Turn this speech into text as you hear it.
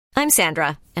I'm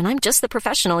Sandra, and I'm just the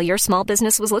professional your small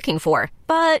business was looking for.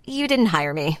 But you didn't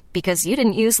hire me because you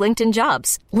didn't use LinkedIn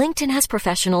Jobs. LinkedIn has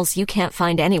professionals you can't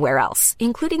find anywhere else,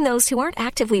 including those who aren't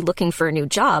actively looking for a new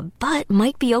job, but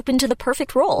might be open to the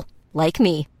perfect role, like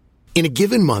me. In a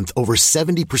given month, over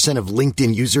 70% of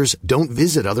LinkedIn users don't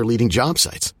visit other leading job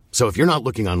sites. So if you're not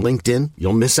looking on LinkedIn,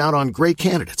 you'll miss out on great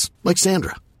candidates like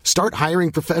Sandra. Start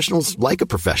hiring professionals like a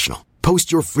professional.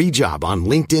 Post your free job on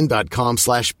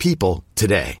linkedin.com/people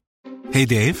today. Hey,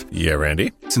 Dave. Yeah,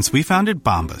 Randy. Since we founded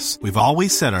Bombas, we've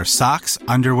always said our socks,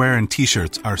 underwear, and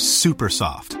T-shirts are super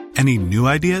soft. Any new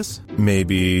ideas?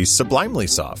 Maybe sublimely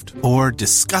soft. Or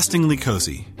disgustingly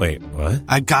cozy. Wait, what?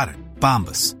 I got it.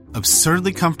 Bombas.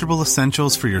 Absurdly comfortable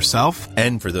essentials for yourself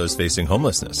and for those facing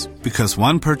homelessness. Because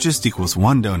one purchased equals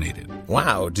one donated.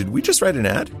 Wow, did we just write an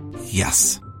ad?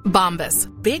 Yes. Bombas.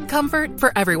 Big comfort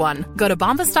for everyone. Go to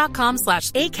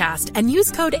bombas.com/ACAST and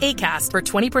use code ACAST for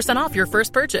 20% off your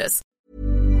first purchase.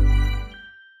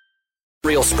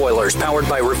 Real spoilers powered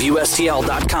by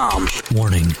ReviewSTL.com.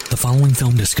 Warning, the following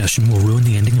film discussion will ruin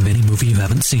the ending of any movie you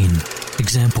haven't seen.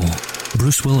 Example,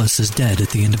 Bruce Willis is dead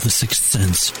at the end of The Sixth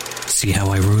Sense. See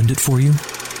how I ruined it for you?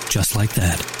 Just like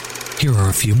that. Here are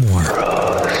a few more.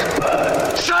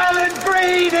 Rosebud. Silent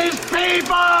breed is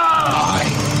people! I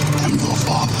am your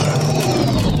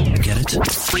father. Get it?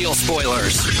 Real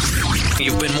spoilers.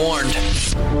 You've been warned.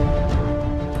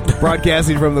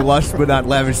 Broadcasting from the lush but not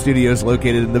lavish studios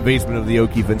located in the basement of the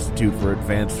O'Keefe Institute for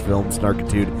Advanced Film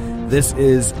Snarkitude. This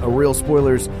is a Real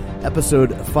Spoilers,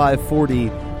 episode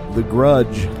 540, The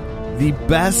Grudge. The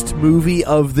best movie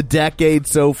of the decade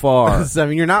so far. I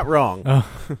mean, you're not wrong. I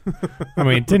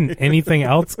mean, didn't anything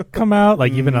else come out?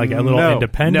 Like even like a little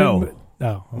independent? No.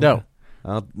 Oh, okay. No.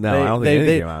 I don't think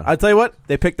anything came out. I'll tell you what,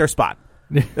 they picked their spot.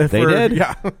 They did.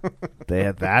 Yeah.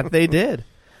 They did.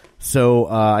 So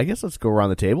I guess let's go around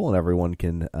the table and everyone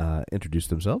can introduce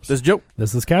themselves. This is Joe.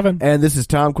 This is Kevin. And this is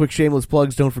Tom. Quick shameless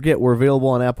plugs. Don't forget, we're available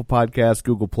on Apple Podcasts,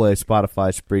 Google Play,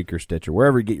 Spotify, Spreaker, Stitcher,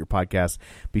 wherever you get your podcasts.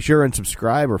 Be sure and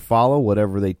subscribe or follow,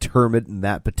 whatever they term it in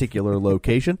that particular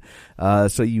location,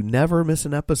 so you never miss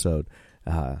an episode.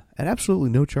 At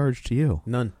absolutely no charge to you.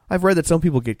 None. I've read that some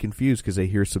people get confused because they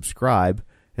hear subscribe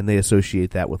and they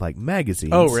associate that with like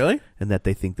magazines. Oh, really? And that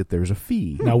they think that there's a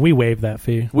fee. No, we waived that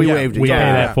fee. We waived it. We pay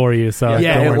that for you. So and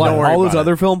don't worry all those about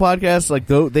other film podcasts, like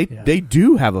they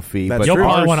do have a fee. That's but you'll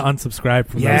probably want to unsubscribe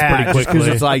from those pretty quickly. Because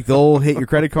it's like they'll hit your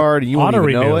credit card and you won't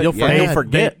even know it. You'll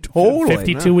forget. Totally.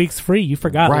 52 weeks free. You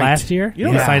forgot last year.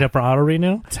 You signed up for auto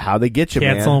renew. It's how they get you,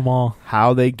 man. Cancel them all.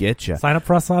 How they get you. Sign up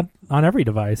for us on every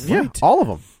device. Yeah, all of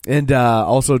them. And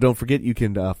also, don't forget, you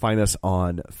can find us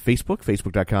on Facebook,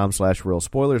 facebook.com/Real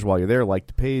Spoilers. While you're there, like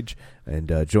the page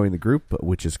and join the group,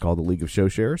 which is called the League of Show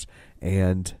Shares.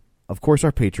 And, of course,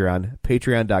 our Patreon,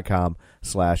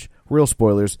 patreon.com/Real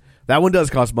Spoilers. That one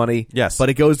does cost money. Yes. But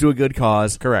it goes to a good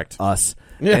cause. Correct. Us.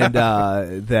 And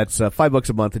that's $5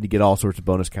 a month, and you get all sorts of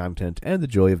bonus content and the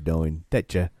joy of knowing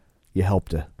that you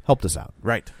helped us out.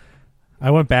 Right. I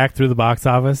went back through the box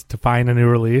office to find a new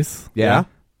release. Yeah.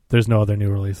 There's no other new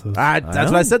releases. That's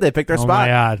what I said. They picked their spot. Oh, my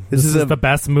God. This is the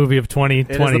best movie of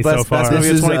 2020 so far. Best movie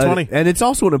of 2020. And it's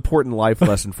also an important life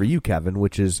lesson for you, Kevin,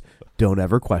 which is don't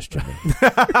ever question me.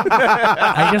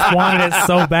 I just wanted it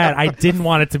so bad. I didn't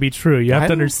want it to be true. You have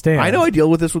to understand. I know I deal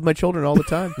with this with my children all the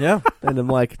time. Yeah. And I'm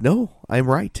like, no, I'm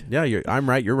right. Yeah, I'm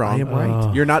right. You're wrong. I am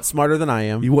right. You're not smarter than I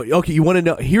am. You want to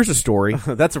know? Here's a story.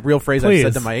 That's a real phrase I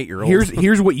said to my 8-year-old.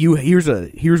 Here's what you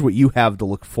have to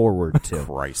look forward to.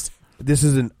 Christ. This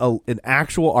is an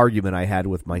actual argument I had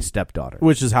with my stepdaughter.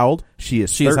 Which is how old? She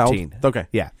is 13. How old? Okay.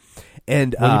 Yeah.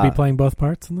 And will you be playing both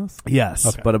parts in this? Yes,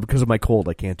 okay. But because of my cold,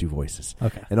 I can't do voices.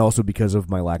 Okay. And also because of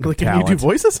my lack of Can talent. you do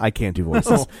voices? I can't do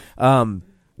voices.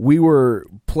 We were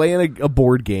playing a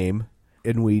board game,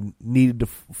 and we needed to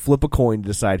flip a coin to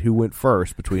decide who went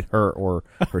first between her or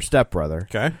her stepbrother.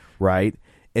 Okay. Right?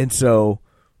 And so,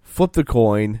 flip the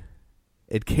coin.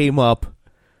 It came up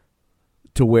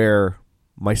to where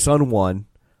my son won.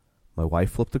 My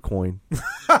wife flipped the coin.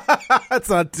 It's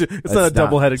not a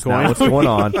double-headed coin. What's going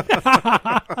on?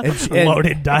 and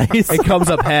loaded dice. It comes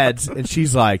up heads, and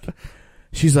she's like,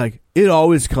 it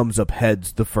always comes up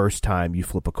heads the first time you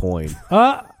flip a coin.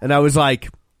 And I was like,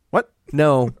 what?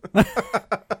 No,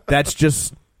 that's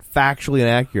just factually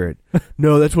inaccurate.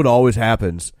 No, that's what always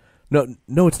happens. No,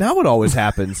 it's not what always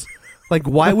happens. Like,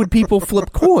 why would people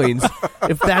flip coins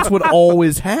if that's what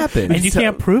always happens? And you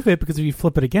can't prove it because if you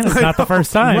flip it again, it's not the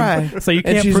first time. Right. So you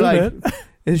can't prove it.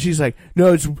 And she's like,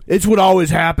 no, it's what always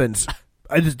happens.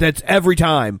 That's every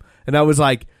time. And I was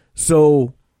like,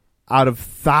 so out of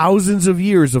thousands of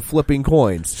years of flipping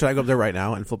coins. Should I go up there right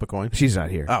now and flip a coin? She's not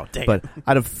here. Oh, dang But it.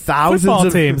 out of thousands Football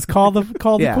of teams call the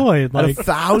coin. out of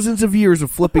thousands of years of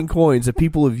flipping coins that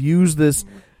people have used this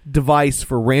device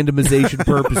for randomization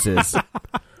purposes,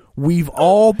 we've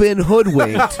all been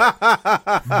hoodwinked.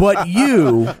 But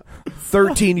you,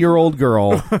 13-year-old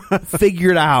girl,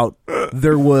 figured out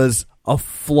there was a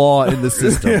flaw in the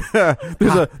system.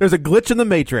 There's a glitch in the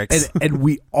matrix, and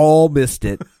we all missed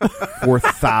it for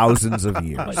thousands of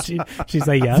years. She's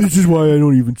like, yes. This is why I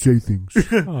don't even say things.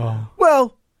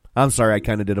 Well, I'm sorry, I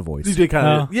kind of did a voice. you did kind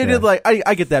of. Yeah. Did like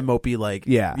I get that mopey like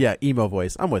Yeah. emo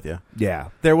voice. I'm with you. Yeah.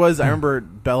 There was I remember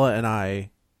Bella and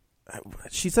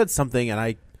she said something and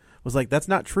I was like, that's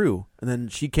not true. And then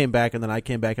she came back and then I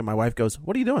came back and my wife goes,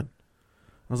 what are you doing?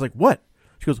 I was like, what?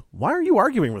 She goes, why are you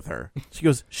arguing with her? She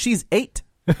goes, she's 8.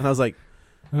 And I was like,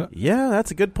 yeah, that's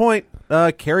a good point.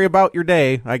 Carry about your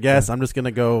day, I guess. I'm just going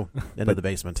to go into the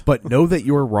basement. But know that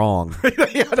you're wrong.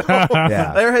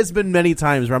 Yeah. There has been many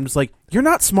times where I'm just like, you're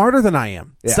not smarter than I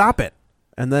am. Yeah. Stop it.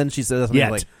 And then she says something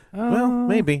Yet. like, well,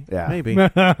 maybe. Yeah. Maybe.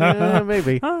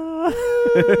 Maybe.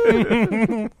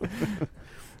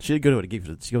 She did go to a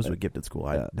gift. She goes to a gifted school.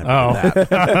 I never did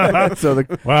that. So the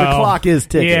clock is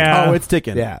ticking. Yeah. Oh, it's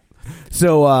ticking. Yeah.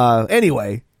 So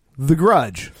anyway, The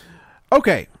Grudge.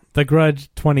 Okay. The Grudge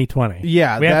 2020.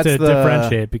 Yeah, we have that's to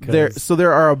differentiate because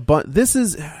there are a bunch. This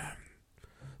is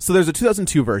so there's a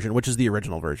 2002 version, which is the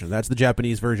original version. That's the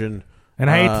Japanese version. and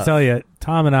I hate to tell you,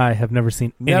 Tom and I have never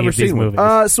seen any Never of these seen one.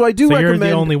 movies. So I do recommend. You're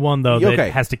the only one though that Okay.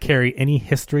 has to carry any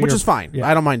history, which or- is fine. Yeah.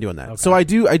 I don't mind doing that. Okay. So I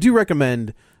do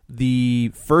recommend the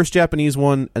first Japanese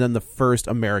one and then the first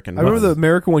American I one. remember the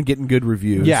American one getting good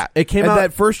reviews. Yeah, it came and out.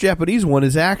 that first Japanese one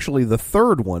is actually the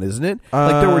third one, isn't it?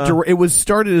 Like it was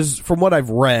started as, from what I've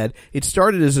read, it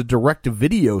started as a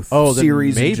direct-to-video then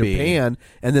series in maybe. Japan,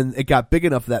 and then it got big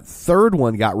enough that third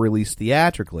one got released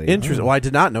theatrically. Interesting. Well, I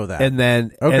did not know that. And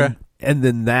then Okay. and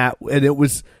then that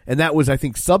was I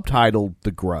think subtitled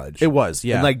The Grudge. It was,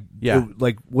 yeah. And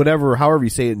like whatever, however you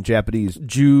say it in Japanese,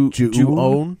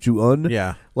 Ju-un.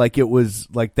 Yeah. Like it was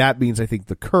like that means I think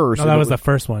the curse. No, and that it was the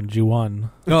first one, Ju-un.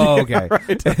 Oh, okay.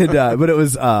 And, but it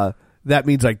was that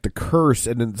means like the curse,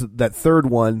 and then that third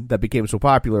one that became so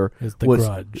popular Is The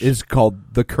Grudge. is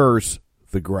called The Curse,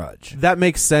 The Grudge. That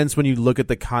makes sense when you look at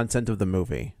the content of the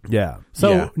movie. Yeah.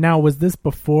 So Yeah. now, was this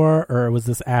before or was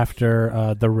this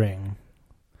after The Ring?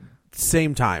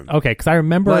 Same time. Okay, because I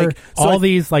remember Like, so all I-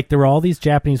 these, like there were all these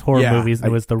Japanese horror Yeah. movies, and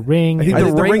it was The Ring. I think I The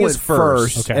think The Ring Ring went is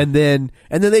first. Okay. and then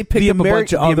they picked up a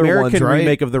bunch of the other American ones, right?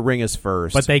 remake of The Ring is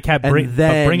first. But they kept And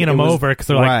then bringing them it was- over because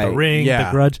they're like The Right. Ring, Yeah.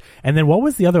 The Grudge, and then what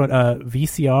was the other one?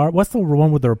 VCR. What's the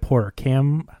one with the reporter?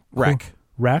 Wreck.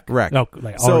 Wreck. Wreck. Oh,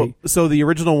 like So already- so the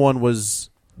original one was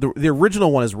the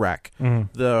original one is Wreck. Mhm.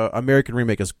 The American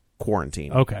remake is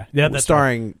Quarantine. Okay. Yeah, that's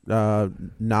starring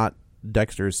not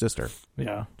Dexter's sister,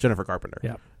 Yeah. Jennifer Carpenter.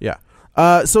 Yeah.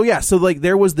 Yeah. So like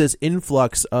there was this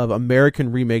influx of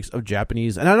American remakes of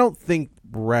Japanese, and I don't think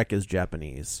Wreck is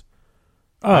Japanese.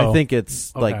 Oh, I think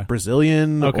it's okay. like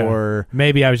Brazilian Okay. or.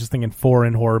 Maybe I was just thinking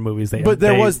foreign horror movies. But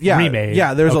there was remade.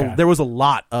 yeah. There Okay. was a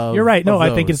lot of. You're right. No, of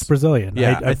I think those. it's Brazilian.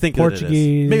 Yeah, I think that it is.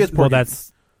 Portuguese. Maybe it's well, Portuguese.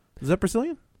 that's Is that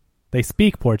Brazilian? they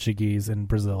speak Portuguese in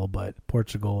Brazil, but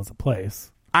Portugal is a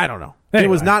place. I don't know. Anyway. It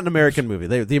was not an American movie.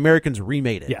 The Americans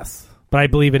remade it. Yes, but I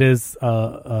believe it is.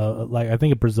 Like I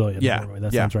think a Brazilian. Yeah, horror movie.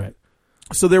 That yeah. sounds right.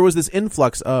 So there was this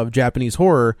influx of Japanese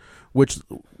horror, which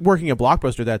working at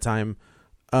Blockbuster at that time,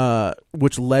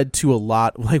 which led to a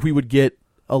lot. Like we would get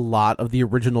a lot of the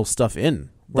original stuff in.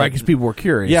 Right, because people were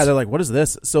curious. Yeah, they're like, "What is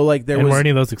this?" So like there And was were any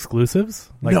of those exclusives?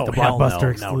 Like no the hell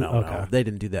Blockbuster no, no, Okay. no. They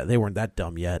didn't do that. They weren't that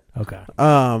dumb yet. Okay.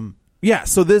 Yeah.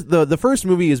 So the first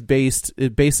movie is based.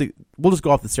 We'll just go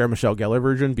off the Sarah Michelle Gellar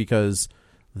version because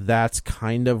that's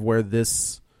kind of where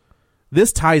this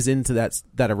ties into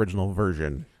that original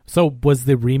version. So was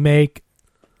the remake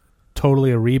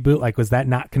totally a reboot? Like, was that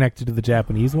not connected to the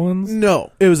Japanese ones?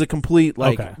 No, it was a complete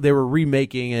Okay. they were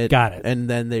remaking it. Got it. And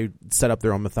then they set up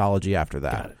their own mythology after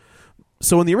Got that. it.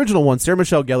 So in the original one, Sarah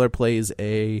Michelle Gellar plays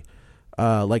a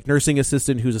nursing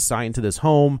assistant who's assigned to this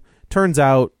home. Turns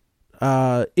out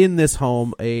in this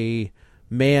home, a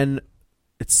man.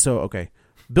 It's so okay.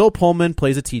 Bill Pullman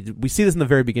plays a teacher. We see this in the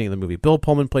very beginning of the movie. Bill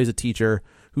Pullman plays a teacher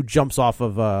who jumps off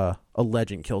of a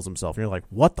ledge and kills himself. And you're like,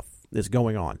 what the is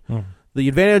going on? The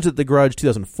advantage that The Grudge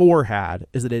 2004 had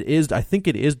is that I think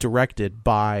it is directed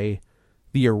by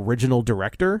the original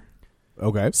director.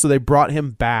 Okay. So they brought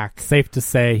him back. Safe to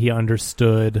say he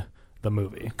understood the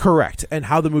movie. Correct. And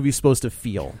how the movie's supposed to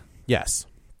feel. Yes.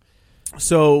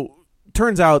 So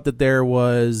turns out that there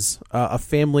was a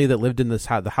family that lived in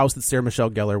the house that Sarah Michelle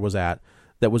Gellar was at.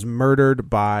 that was murdered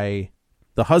by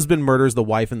the husband murders the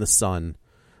wife and the son.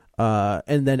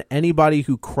 And then anybody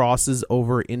who crosses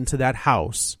over into that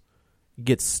house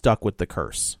gets stuck with the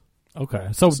curse. Okay,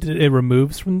 so it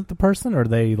removes from the person, or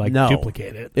they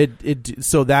duplicate it?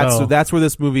 So that's where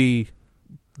this movie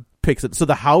picks it. So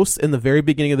the house in the very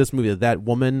beginning of this movie that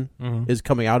woman is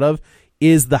coming out of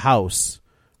is the house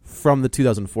from the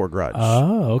 2004 Grudge.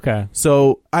 Oh, okay.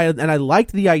 So I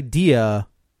liked the idea.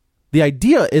 The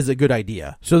idea is a good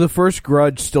idea. So the first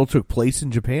Grudge still took place in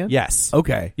Japan? Yes.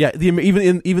 Okay. Yeah.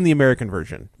 Even the American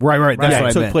version. Right. That's what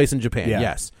I took meant. place in Japan. Yeah.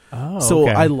 Yes. Oh, so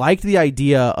okay. I liked the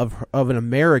idea of an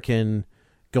American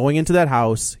going into that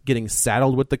house, getting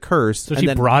saddled with the curse. So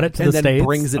she brought it to the States? And then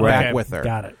brings it back with her.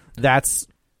 Got it. That's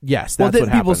what Well, then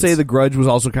happens. people say the Grudge was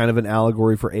also kind of an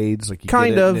allegory for AIDS, like you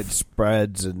Kind get it of. and it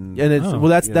spreads and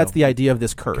that's the idea of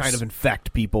this curse. kind of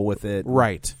infect people with it,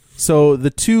 Right. So the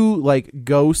two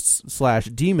ghosts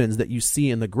 / demons that you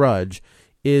see in the Grudge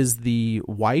is the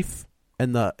wife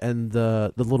and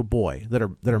the little boy that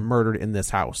are murdered in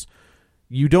this house.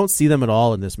 You don't see them at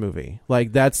all in this movie.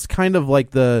 That's kind of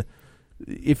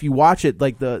if you watch it,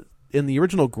 in the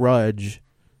original Grudge,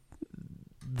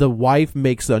 the wife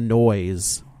makes a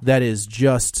noise that is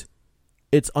just,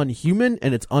 it's unhuman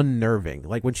and it's unnerving.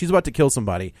 When she's about to kill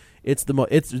somebody, it's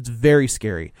it's very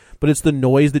scary. But it's the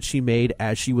noise that she made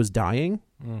as she was dying.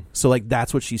 So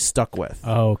that's what she's stuck with.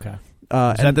 Oh, okay. Is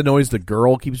that the noise the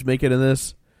girl keeps making in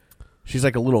this? She's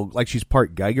like a little, she's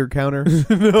part Geiger counter.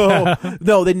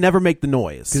 No, they never make the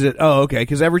noise.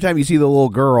 Because every time you see the little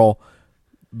girl,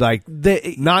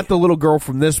 not the little girl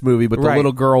from this movie, but the Right.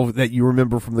 little girl that you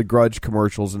remember from the Grudge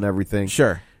commercials and everything.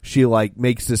 Sure. She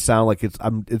makes this sound like it's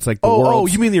like the Oh,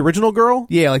 world's, you mean the original girl?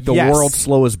 yeah, like the Yes. world's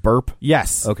slowest burp.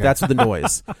 Yes. Okay. That's the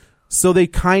noise.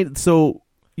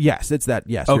 Yes, it's that.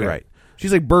 Yes, Okay. you're right.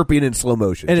 She's like burping in slow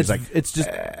motion. And She's it's just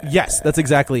yes, that's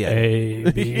exactly it.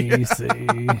 A, B, C.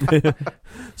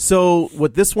 So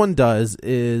what this one does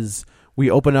is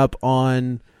we open up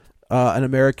on an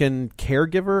American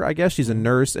caregiver. I guess she's a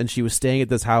nurse, and she was staying at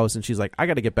this house, and she's like, "I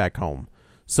got to get back home."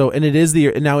 So, and it is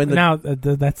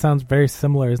that sounds very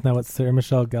similar. Isn't that what Sarah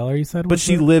Michelle Gellar you said? But was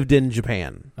she it? lived in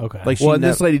Japan. Okay. and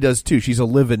this lady does too. She's a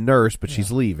live-in nurse, but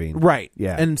she's leaving. Right.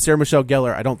 Yeah. And Sarah Michelle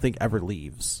Gellar, I don't think ever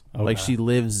leaves. Okay. She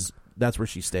lives. That's where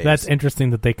she stays. That's interesting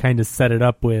that they kind of set it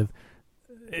up with.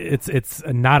 It's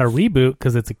not a reboot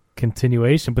because it's a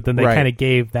continuation, but then they Right. kind of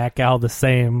gave that gal the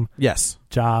same yes.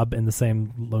 job in the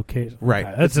same location. Right.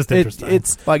 Okay, that's just interesting.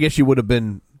 Well, I guess she would have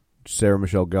been Sarah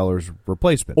Michelle Gellar's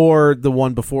replacement. Or the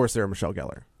one before Sarah Michelle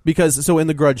Gellar. Because, so in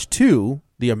the Grudge 2,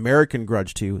 the American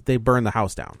Grudge 2, they burn the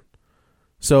house down.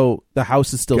 So the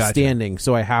house is still Gotcha. standing,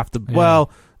 so I have to,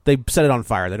 they set it on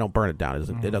fire. They don't burn it down.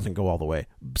 It doesn't go all the way.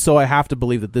 So I have to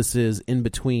believe that this is in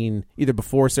between, either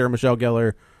before Sarah Michelle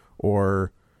Gellar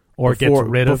or gets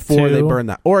rid of before they two. burn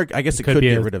that. Or I guess it could be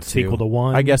get a rid of sequel two. to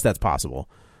one. I guess that's possible.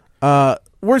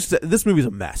 This movie's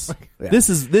a mess. Yeah. This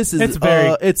is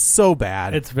it's so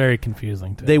bad. It's very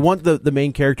confusing. Too. They want the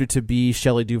main character to be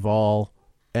Shelley Duvall,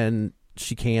 and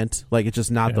she can't. It's just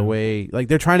not the way.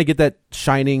 They're trying to get that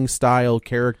Shining style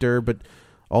character, but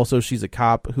also she's a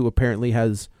cop who apparently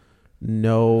has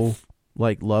no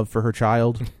love for her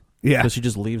child. Yeah. So she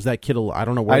just leaves that kid alone. I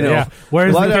don't know where. I know. Yeah.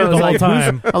 Where's the kid the whole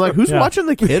time? I'm like, who's watching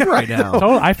the kid right now?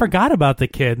 Oh, I forgot about the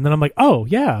kid, and then I'm like, oh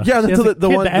yeah, Yeah, She has until a the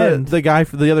kid one to end. the guy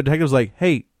for the other detective was like,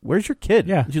 "Hey, where's your kid?"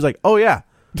 Yeah. And she's like, "Oh yeah,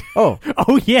 oh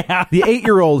oh yeah, the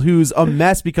 8-year-old who's a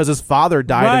mess because his father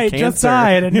died right, of cancer." just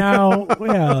died, and now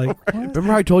what? Remember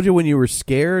how I told you when you were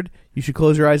scared, you should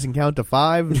close your eyes and count to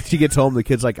 5? And she gets home, the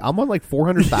kid's like, I'm on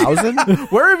 400,000?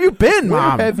 Where have you been,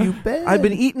 Mom? Where have you been? I've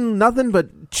been eating nothing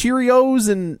but Cheerios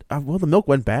and the milk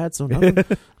went bad, so nothing.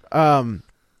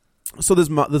 So this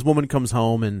woman comes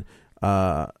home and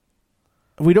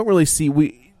we don't really see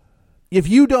if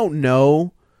you don't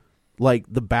know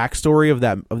the backstory of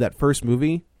that first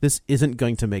movie, this isn't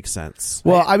going to make sense.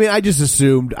 Well, I mean, I just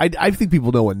assumed. I think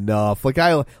people know enough.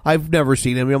 I've never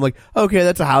seen him. I'm like, okay,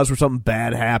 that's a house where something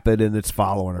bad happened and it's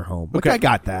following her home. Okay, I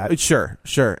got that.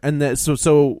 Sure. And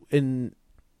so in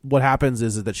what happens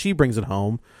is that she brings it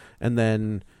home, and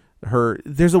then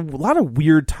there's a lot of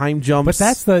weird time jumps. But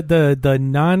that's the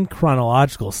non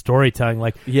chronological storytelling.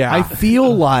 I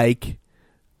feel like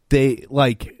they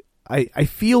I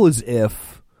feel as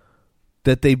if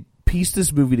that they pieced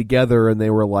this movie together and they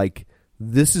were like,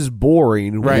 this is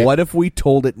boring. Right. What if we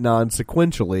told it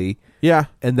non-sequentially? Yeah.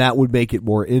 And that would make it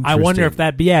more interesting. I wonder if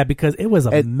because it was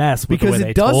a mess. With because the way it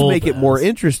they does told make it this. more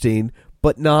interesting,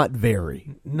 but not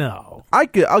very. No, I'll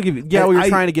give you. Yeah, we were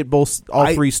trying to get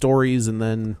all three stories, and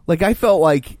then I felt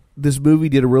like this movie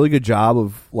did a really good job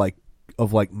of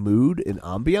mood and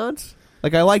ambiance.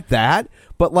 Like I like that,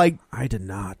 but like I did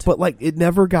not. But like it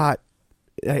never got.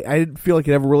 I didn't feel like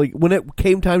it ever really. When it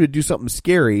came time to do something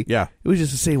scary, yeah, it was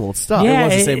just the same old stuff. Yeah, it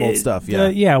was the same old stuff. Yeah,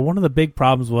 yeah. One of the big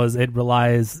problems was it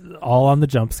relies all on the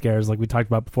jump scares, like we talked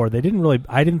about before. They didn't really.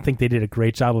 I didn't think they did a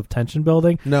great job of tension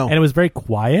building. No, and it was very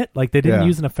quiet. Like they didn't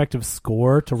use an effective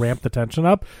score to ramp the tension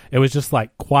up. It was just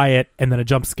like quiet and then a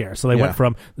jump scare. So they went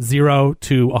from 0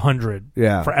 to 100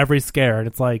 for every scare, and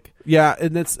it's like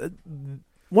and it's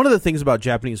one of the things about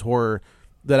Japanese horror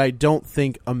that I don't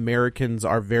think American directors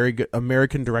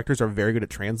are very good at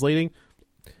translating.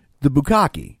 The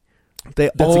bukkake.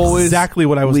 That's always exactly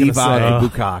what I was going to say.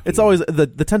 Bukkake. It's always the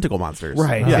tentacle monsters.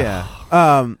 Right.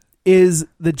 Yeah. Is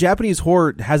the Japanese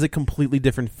horror has a completely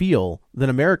different feel than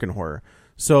American horror.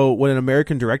 So when an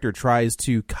American director tries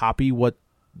to copy what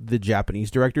the Japanese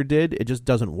director did, it just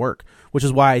doesn't work. Which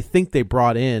is why I think they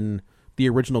brought in the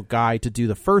original guy to do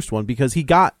the first one, because he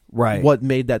got what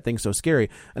made that thing so scary.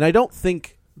 And I don't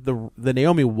think the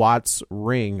Naomi Watts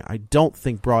Ring, I don't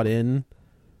think brought in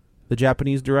the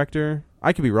Japanese director.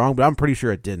 I could be wrong, but I'm pretty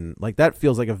sure it didn't. Like that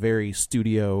feels like a very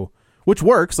studio, which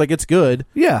works. Like it's good.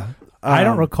 Yeah. I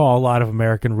don't recall a lot of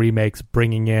American remakes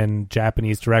bringing in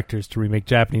Japanese directors to remake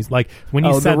Japanese. Like when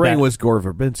you said the Ring that, was Gore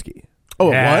Verbinski. Oh,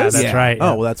 it was? That's right.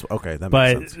 Oh, well, that's okay. That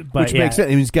makes sense. But which makes sense. I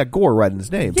mean, he's got Gore right in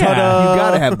his name. Yeah. You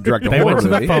got to have him direct a They horror went to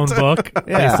movie. the phone book.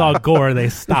 They saw Gore. They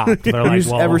stopped. They're Have like,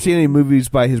 you ever seen any movies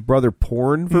by his brother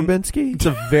Porn Verbinski? It's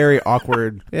a very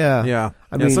awkward. Yeah.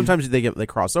 I mean, sometimes they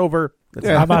cross over.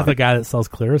 How about the guy that sells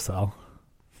Clearasil?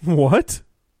 What?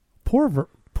 Poor.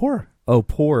 Oh,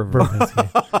 poor Verbinski.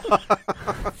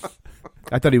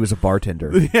 I thought he was a bartender.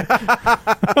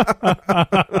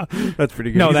 That's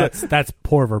pretty good. No, that's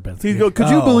poor Verbinski. He'd go, could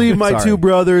you believe my two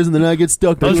brothers, and then I get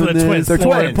stuck Those doing are the this? twins. They're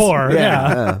Poor twins. and poor.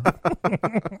 Yeah.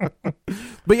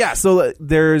 But yeah, so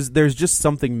there's just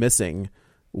something missing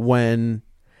when,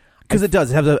 because it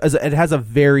does. It has a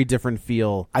very different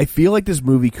feel. I feel like this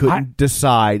movie couldn't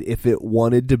decide if it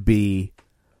wanted to be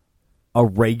a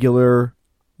regular,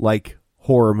 like,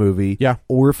 horror movie,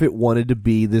 or if it wanted to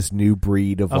be this new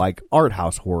breed of like art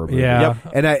house horror movie. Yeah.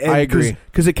 And I agree,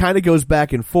 because it kind of goes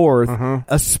back and forth,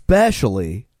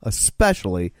 especially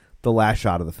the last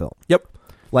shot of the film. Yep,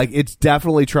 like it's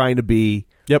definitely trying to be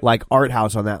like art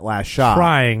house on that last shot.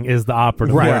 Trying is the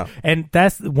operative word. And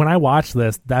that's when I watched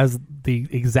this, that's the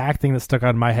exact thing that stuck out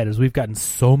in my head is we've gotten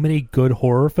so many good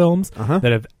horror films that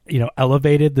have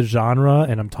elevated the genre,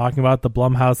 and I'm talking about the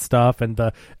Blumhouse stuff and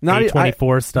the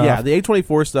A24 stuff. Yeah, the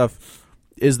A24 stuff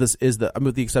is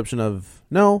with the exception of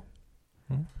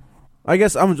I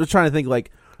guess I'm just trying to think, like,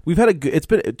 we've had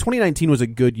 2019 was a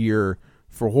good year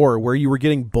for horror, where you were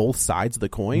getting both sides of the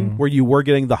coin, where you were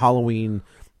getting the Halloween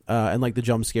and like the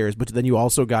jump scares, but then you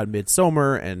also got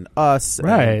Midsommar and Us,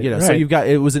 right? And, so you've got,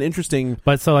 it was an interesting.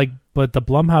 But the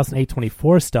Blumhouse and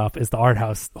A24 stuff is the art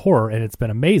house horror, and it's been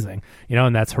amazing,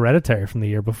 and that's Hereditary from the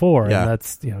year before, and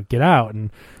that's Get Out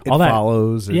and all that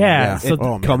follows. And, so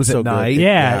it comes at night.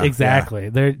 Yeah,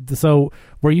 exactly. So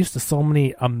we're used to so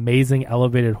many amazing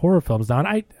elevated horror films now, and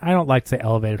I don't like to say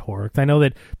elevated horror because I know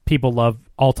that people love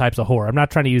all types of horror. I'm not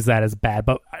trying to use that as bad,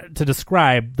 but to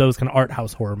describe those kind of art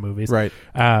house horror movies, right?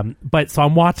 But so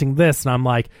I'm watching this, and I'm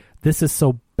like, this is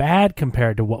so bad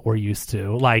compared to what we're used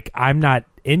to. Like, I'm not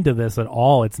into this at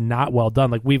all. It's not well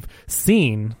done. Like, we've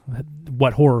seen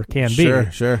what horror can be.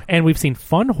 Sure. And we've seen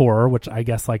fun horror, which I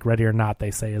guess, like, Ready or Not,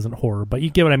 they say isn't horror, but you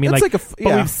get what I mean. But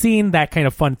we've seen that kind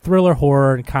of fun thriller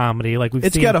horror and comedy. Like,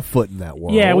 It's got a foot in that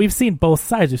world. Yeah, we've seen both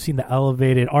sides. We've seen the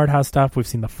elevated art house stuff. We've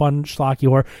seen the fun schlocky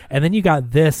horror, and then you got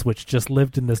this, which just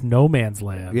lived in this no man's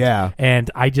land. Yeah.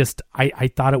 And I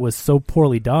thought it was so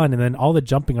poorly done, and then all the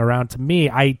jumping around, to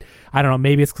me, I don't know,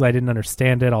 maybe it's because I didn't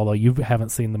understand it, although you haven't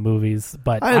seen the movies,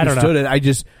 but I understood it.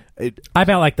 I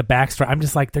felt like the backstory. I'm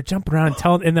just like, they're jumping around and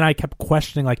telling, and then I kept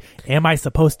questioning, like, am I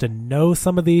supposed to know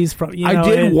some of these from? I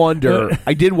did wonder.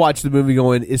 I did watch the movie,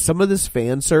 going, is some of this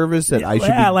fan service that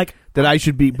I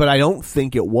should be? But I don't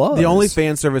think it was. The only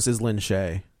fan service is Lin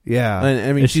Shaye. Yeah,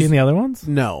 I mean, is she in the other ones?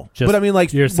 No, just, but I mean,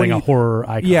 like, you're saying a horror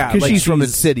icon, yeah, because like she's from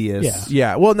Insidious.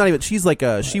 Yeah. Well, not even. She's like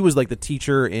she was like the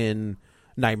teacher in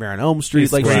Nightmare on Elm Street,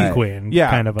 she's like Scream Queen,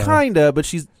 kinda, but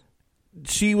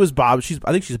she was Bob.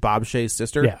 I think she's Bob Shaye's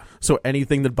sister. Yeah. So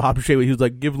anything that Bob Shaye, he was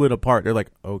like, give Lynn a part. They're like,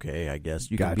 okay, I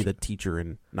guess you can be the teacher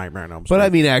in Nightmare on Elm Street. But I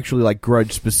mean, actually, like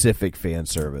Grudge specific fan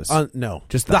service. No,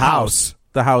 just the house.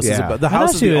 The house is the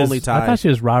house is the only tie. I thought she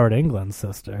was Robert Englund's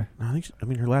sister. I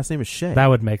mean, her last name is Shaye. That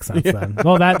would make sense then.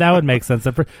 Well, that would make sense.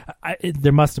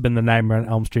 There must have been the Nightmare on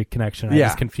Elm Street connection. I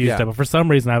was confused it, but for some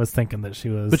reason I was thinking that she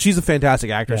was. But she's a fantastic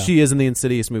actress. Yeah. She is in the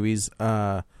Insidious movies.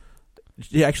 They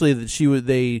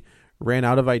ran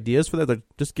out of ideas for that. Like,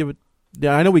 just give it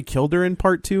Yeah, I know we killed her in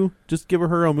part 2. Just give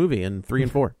her own movie in 3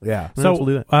 and 4. Yeah. So, we'll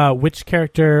do that. which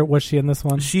character was she in this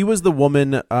one? She was the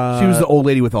woman. She was the old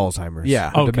lady with Alzheimer's.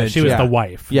 Yeah. Okay, dementia. she was the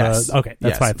wife. Yes. Okay,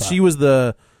 that's what I thought. She was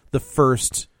the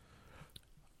first.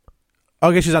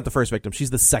 Okay, she's not the first victim.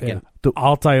 She's the second. Yeah.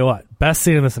 I'll tell you what. Best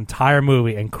scene in this entire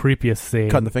movie and creepiest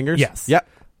scene. Cutting the fingers? Yes. Yep.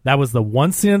 That was the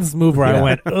one scene in this movie where I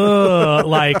went, ugh,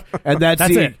 like, And that's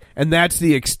it. And that's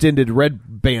the extended Red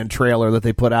Band trailer that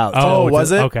they put out. Oh,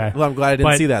 was it? Okay. Well, I'm glad I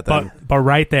didn't see that then. But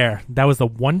right there, that was the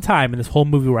one time in this whole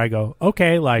movie where I go,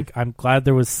 okay, like, I'm glad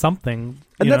there was something.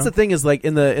 And that's the thing is, like,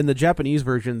 in the Japanese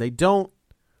version, they don't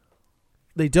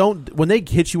when they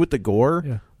hit you with the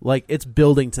gore, like, it's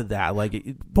building to that.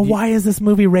 Like, but why is this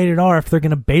movie rated R if they're going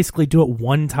to basically do it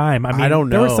one time? I mean, I don't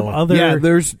know. There were some other, you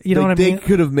know what I mean? They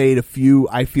could have made a few,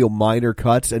 I feel, minor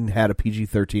cuts and had a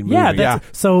PG-13 movie. Yeah,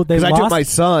 so they lost. I took my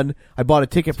son. I bought a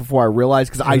ticket before I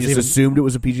realized because I just assumed it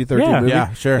was a PG-13 movie.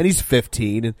 Yeah, sure. And he's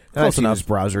 15, and I see his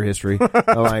browser history.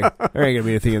 I'm like, there ain't gonna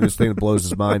be anything in this thing that blows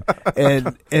his mind. But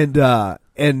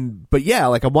yeah,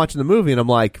 like I'm watching the movie and I'm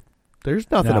like,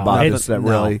 there's nothing about this that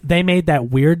really. They made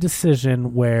that weird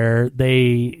decision where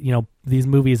they, these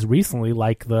movies recently,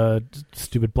 like the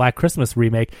stupid Black Christmas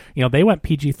remake, they went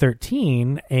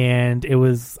PG-13, and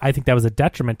I think that was a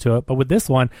detriment to it. But with this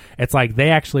one, it's like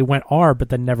they actually went R, but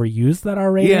then never used that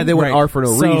R rating. Yeah, they went R for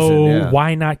no reason. So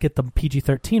why not get the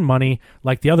PG-13 money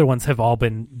like the other ones have all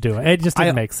been doing? It just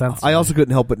didn't make sense. I also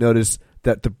couldn't help but notice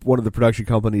that one of the production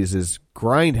companies is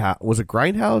Grindhouse. Was it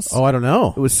Grindhouse? Oh, I don't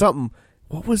know. It was something.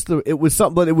 What was it was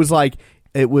something, but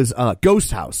it was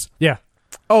Ghost House. Yeah.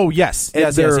 Oh, yes.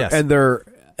 And yes.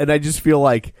 And I just feel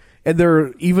like, and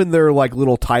their like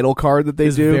little title card that they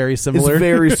do very similar. is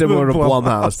very similar to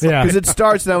Blumhouse. Yeah. Because it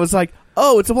starts and I was like,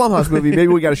 oh, it's a Blumhouse movie. Maybe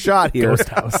we got a shot here. Ghost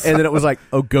House. And then it was like,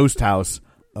 oh, Ghost House.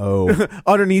 Oh.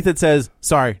 Underneath it says,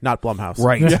 sorry, not Blumhouse.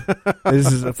 Right. This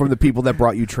is from the people that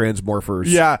brought you Transmorphers.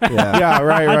 Yeah.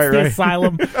 Right. The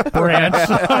Asylum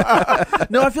branch.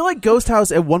 No, I feel like Ghost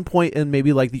House at one point in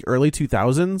maybe like the early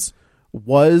 2000s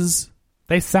was.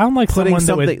 They sound like putting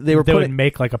someone that something would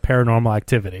make like a Paranormal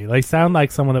Activity. They sound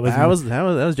like someone that was that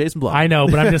was Jason Blum. I know,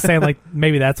 but I'm just saying, like,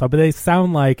 maybe that's why. But they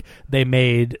sound like they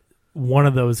made one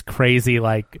of those crazy,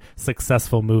 like,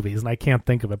 successful movies, and I can't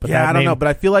think of it. But I don't know. But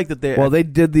I feel like that they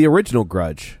did the original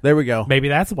Grudge. There we go. Maybe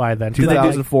that's why then.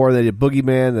 2004, they did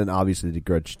Boogeyman, then obviously they did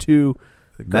Grudge 2,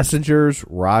 Messengers,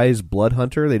 Rise, Blood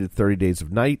Hunter. They did 30 Days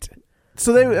of Night.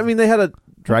 So they had a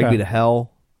Drag Me to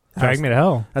Hell. Drag Me to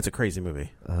Hell. That's a crazy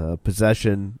movie.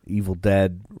 Possession, Evil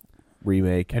Dead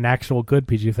remake, an actual good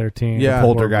PG-13. Yeah,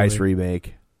 Poltergeist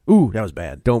remake. Ooh, that was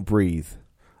bad. Don't Breathe.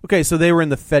 Okay, so they were in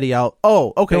the Fetty Al.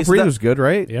 Oh, okay. Don't Breathe was good,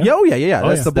 right? Yeah. Yeah.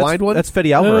 That's the blind one. That's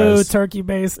Fetty Alvarez. Ooh, Turkey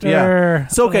Baster. Yeah.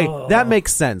 So okay, that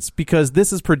makes sense because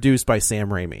this is produced by Sam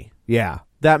Raimi. Yeah,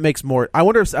 that makes more. I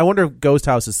wonder if Ghost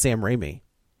House is Sam Raimi.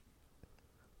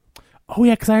 Oh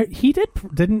yeah, because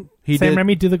didn't Sam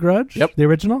Raimi do The Grudge? Yep, the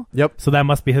original. Yep. So that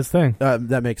must be his thing.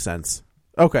 That makes sense.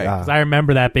 Okay, because I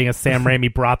remember that being a Sam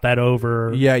Raimi brought that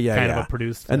over. Yeah, kind of a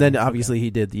produced. And then obviously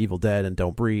he did the Evil Dead and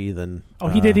Don't Breathe and. Oh,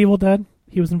 he did Evil Dead.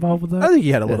 He was involved with that. I think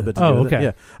he had a little bit to do with it.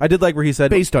 Yeah, I did like where he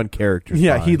said based on characters.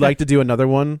 Yeah, he'd like to do another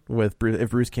one with if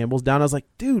Bruce Campbell's down. I was like,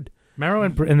 dude.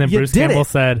 Remember, and then Bruce Campbell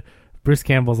said, Bruce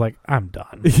Campbell's like, I'm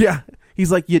done. Yeah.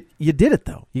 He's like, you did it,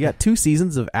 though. You got 2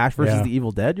 seasons of Ash versus the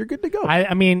Evil Dead. You're good to go.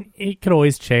 I mean, it could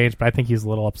always change, but I think he's a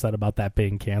little upset about that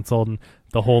being canceled and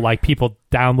the whole, like, people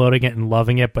downloading it and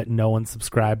loving it, but no one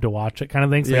subscribed to watch it kind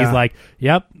of thing. So he's like,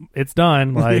 yep, it's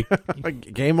done.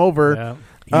 Like, game over. Yeah.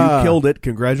 You killed it.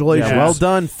 Congratulations. Yeah, well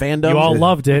done, fandom. You all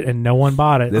loved it, and no one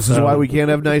bought it. This is why we can't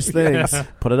have nice things.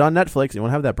 Put it on Netflix. You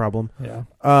won't have that problem. Yeah.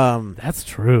 That's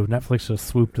true. Netflix just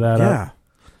swooped that up. Yeah.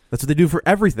 That's what they do for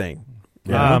everything.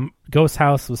 Yeah. Ghost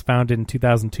House was founded in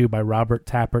 2002 by Robert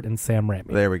Tappert and Sam Raimi.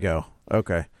 There we go.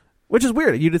 Okay. Which is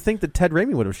weird. You'd think that Ted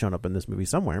Raimi would have shown up in this movie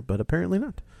somewhere, but apparently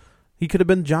not. He could have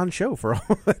been John Cho for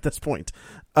all at this point.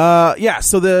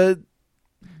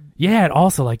 Yeah, and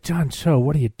also, like, John Cho,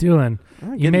 what are you doing?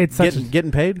 You made such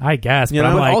getting paid, I guess. You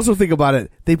know, but also think about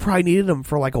it. They probably needed him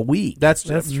for like a week. That's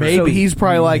true. So he's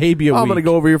probably like, I'm going to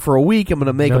go over here for a week. I'm going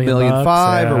to make $1.5 million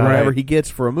or whatever he gets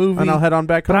for a movie, and I'll head on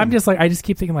back home. But I'm just like, I just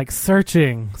keep thinking like,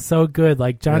 Searching, so good.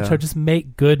 Like John Cho, just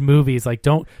make good movies. Like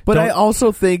don't. But I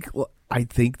also think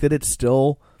that it's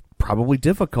still probably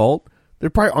difficult.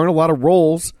 There probably aren't a lot of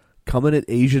roles coming at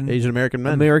Asian American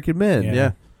men.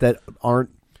 Yeah, that aren't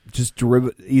just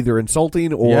either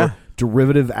insulting or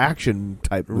derivative action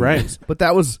type movies. Right. But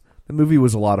that was The movie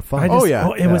was a lot of fun. It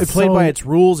was it played by its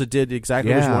rules. It did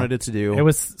exactly what you wanted it to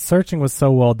do. Searching was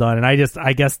so well done, and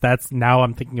I guess that's now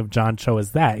I'm thinking of John Cho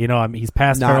as that. He's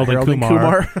past Harold and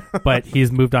Kumar, but he's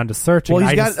moved on to Searching. Well,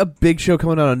 he's got a big show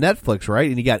coming out on Netflix, right?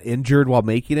 And he got injured while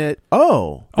making it.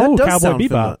 That does Cowboy sound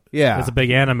Bebop. Yeah, it's a big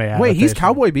anime. Wait, he's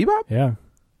Cowboy Bebop? Yeah.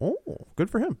 Oh, good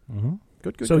for him. Mm-hmm.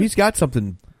 Good. So he's got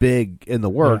something big in the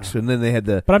works, and then they had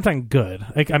the. But I'm talking good.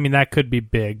 That could be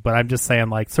big, but I'm just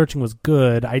saying, Searching was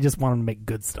good. I just want him to make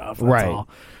good stuff. That's all.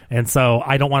 And so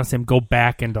I don't want to see him go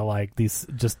back into these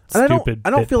just stupid.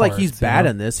 I don't feel like parts, he's bad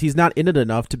in this. He's not in it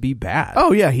enough to be bad.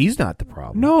 Oh yeah, he's not the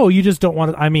problem. No, you just don't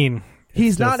want to.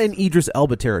 He's not in Idris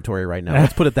Elba territory right now.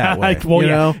 Let's put it that way.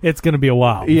 It's going to be a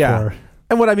while. Yeah.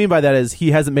 And what I mean by that is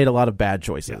he hasn't made a lot of bad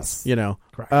choices. Yes.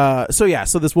 Correct.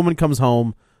 So this woman comes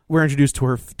home. We're introduced to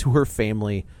her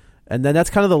family, and then that's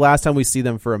kind of the last time we see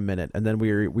them for a minute. And then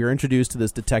we're introduced to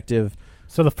this detective.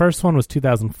 So the first one was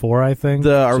 2004, I think.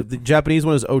 The Japanese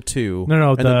one is 2002.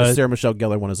 No, and then the Sarah Michelle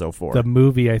Gellar one is 2004. The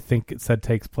movie, I think it said,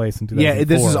 takes place in 2004. Yeah,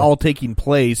 this is all taking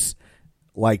place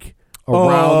around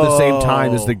the same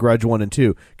time as the Grudge 1 and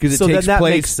 2, because it takes place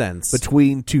makes sense.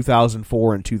 between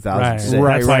 2004 and 2006.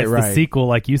 Right. That's why it's the sequel,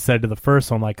 like you said, to the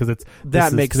first one, because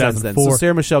that makes sense then. So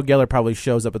Sarah Michelle Gellar probably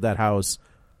shows up at that house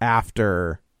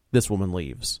after this woman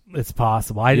leaves. It's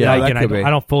possible. I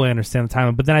don't fully understand the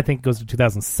timeline, but then I think it goes to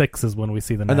 2006 is when we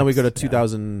see the next. And then we go to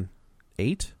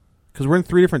 2008? Because we're in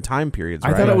 3 different time periods,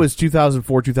 right? I thought it was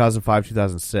 2004, 2005,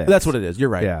 2006. That's what it is. You're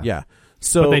right. Yeah.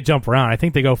 So, but they jump around. I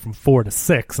think they go from 4 to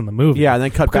 6 in the movie. Yeah, and then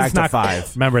cut back to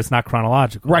 5. Remember, it's not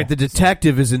chronological. Right, the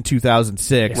detective is in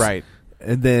 2006. Right.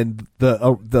 And then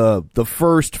the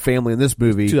first family in this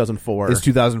movie 2004 is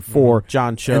 2004.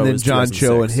 John Cho, and then John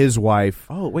Cho and his wife.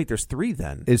 Oh wait, there's 3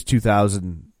 then. Is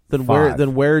 2000. Then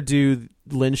where do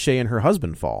Lin Shaye and her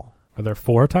husband fall? Are there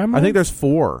 4 timelines? I think there's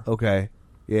 4. Okay,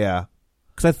 yeah.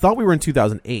 Because I thought we were in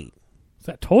 2008.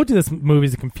 So I told you this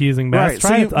movie's a confusing mess.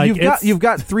 Right. So you've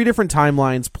got 3 different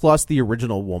timelines plus the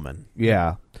original woman.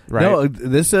 Yeah. Right. No,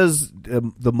 this says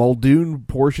the Muldoon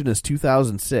portion is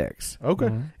 2006. Okay.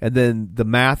 Mm-hmm. And then the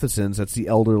Mathesons, that's the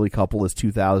elderly couple, is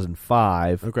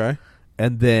 2005. Okay.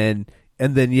 And then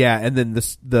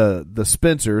the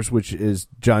Spencers, which is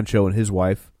John Cho and his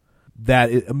wife, that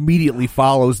it immediately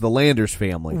follows the Landers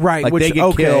family. Right. Like they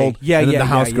get killed, and then the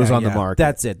house goes on the market.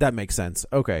 That's it. That makes sense.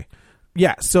 Okay.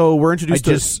 Yeah, so we're introduced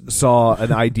I just saw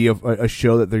an idea of a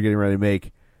show that they're getting ready to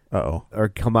make.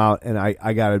 Or come out, and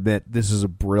I gotta admit, this is a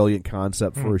brilliant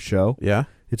concept for a show. Yeah.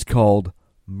 It's called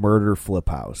Murder Flip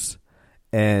House.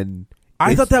 And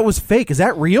I thought that was fake. Is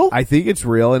that real? I think it's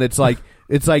real, and it's like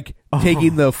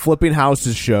taking the Flipping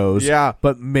Houses shows,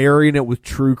 but marrying it with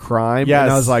true crime. Yes.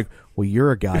 And I was like, well,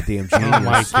 you're a goddamn genius. Oh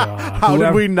my God. How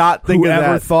did we not think of that?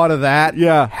 Whoever thought of that?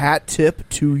 Yeah. Hat tip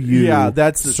to you,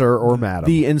 that's sir or madam.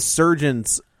 The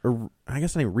insurgents, or I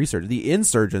guess not even research, the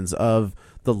insurgents of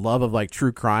the love of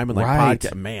true crime and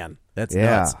podcast. Man, that's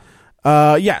nuts.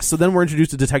 So then we're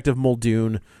introduced to Detective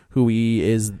Muldoon, who he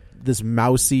is this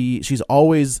mousy. She's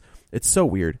always. It's so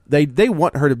weird. They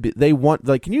want her to be. They want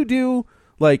can you do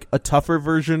a tougher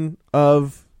version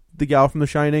of the gal from The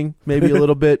Shining? Maybe a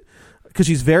little bit. Because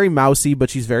she's very mousy, but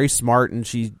she's very smart, and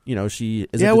she is a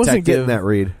detective. I wasn't getting that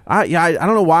read. I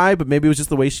don't know why, but maybe it was just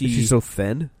the way she's so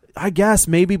thin. I guess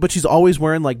maybe, but she's always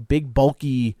wearing big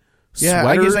bulky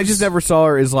sweaters. I just never saw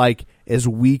her as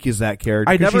weak as that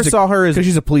character. I never saw her as because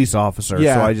she's a police officer.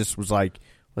 So I just was like,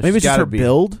 maybe it's just her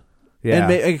build. Yeah,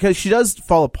 because she does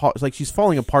fall apart. She's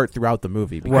falling apart throughout the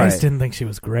movie. I just didn't think she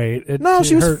was great.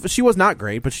 She was not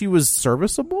great, but she was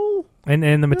serviceable.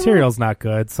 And the material's not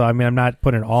good. So I'm not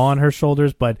putting it all on her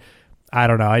shoulders, but I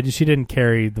don't know. She didn't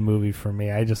carry the movie for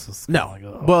me. I just was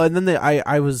Well, and then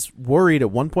I was worried at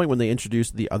one point when they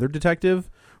introduced the other detective,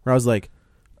 where I was like,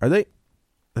 are they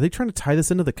trying to tie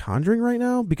this into The Conjuring right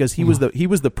now? Because he was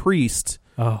the priest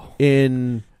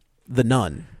in The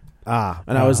Nun.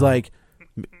 And I was like,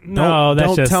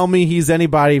 don't tell me he's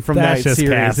anybody from that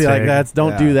series.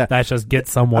 Don't do that. That's just get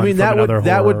someone. I mean,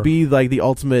 that would be the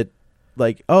ultimate.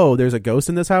 There's a ghost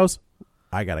in this house.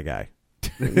 I got a guy.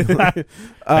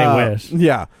 I wish.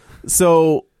 Yeah.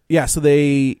 So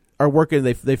they are working.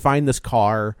 They find this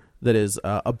car that is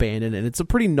abandoned, and it's a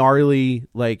pretty gnarly.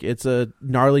 It's a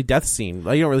gnarly death scene.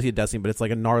 You don't really see a death scene, but it's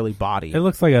a gnarly body. It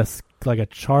looks like a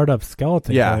charred up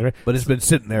skeleton. Yeah, but it's been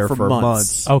sitting there for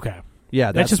months. Okay.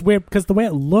 Yeah, that's just weird because the way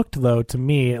it looked, though, to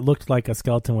me, it looked like a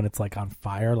skeleton when it's on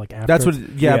fire. After that's what.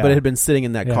 Yeah, but it had been sitting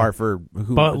in that car for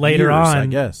later years, on, I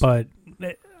guess. But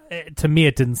to me,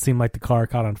 it didn't seem like the car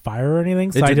caught on fire or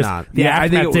anything. So it did not. The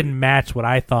aftermath didn't match what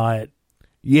I thought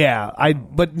Yeah,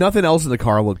 but nothing else in the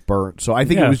car looked burnt, so I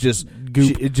think it was just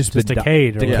goop. It just been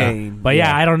decayed. Decaying. But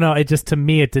I don't know. It just, to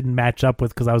me, it didn't match up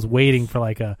with, because I was waiting for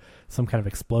like some kind of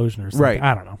explosion or something. Right.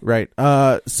 I don't know. Right.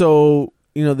 So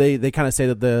they kind of say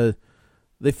that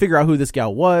they figure out who this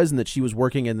gal was and that she was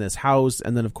working in this house,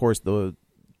 and then of course the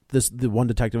one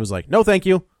detective was like, "No, thank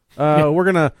you. We're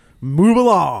gonna move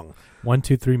along." 1,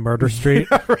 2, 3 Murder Street.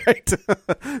 Right.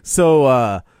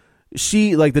 So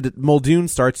she, like, the Muldoon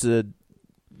starts to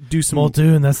do some...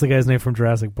 Muldoon, that's the guy's name from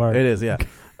Jurassic Park. It is, yeah.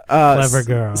 Clever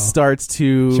girl. Starts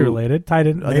to... She related? Tied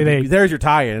in? There's your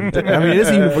tie-in. I mean, it is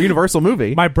a Universal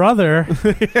movie. My brother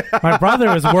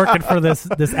was working for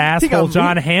this asshole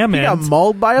John Hammond. He got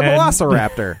mauled by a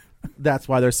velociraptor. That's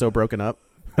why they're so broken up.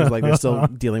 It's like they're still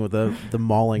dealing with the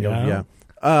mauling of...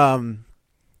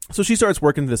 So she starts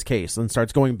working this case and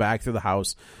starts going back through the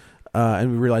house,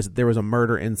 and we realize that there was a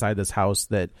murder inside this house,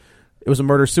 that it was a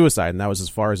murder-suicide, and that was as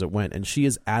far as it went. And she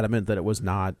is adamant that it was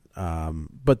not.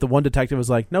 But the one detective was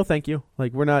like, "No, thank you.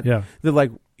 Like, we're not." Yeah. They're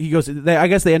like, he goes. I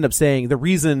guess they end up saying the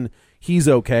reason he's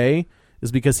okay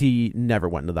is because he never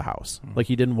went into the house. Like,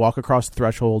 he didn't walk across the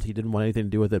threshold. He didn't want anything to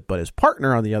do with it. But his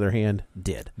partner, on the other hand,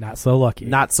 did. Not so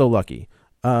lucky.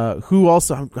 Who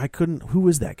also, who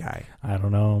is that guy? I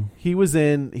don't know. He's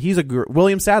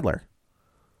William Sadler.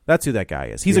 That's who that guy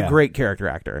is. He's a great character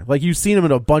actor. Like, you've seen him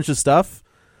in a bunch of stuff,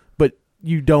 but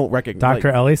you don't recognize.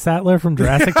 Dr. Ellie Sattler from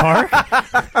Jurassic Park?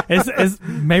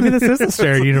 Maybe this is a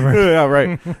shared universe. Yeah,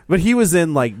 right. But he was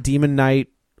in, like, Demon Knight,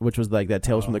 which was like that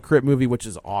Tales from the Crypt movie, which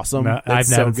is awesome. No, I've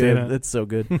never seen it. It's so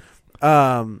good.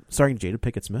 Starring Jada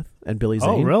Pinkett Smith and Billy Zane.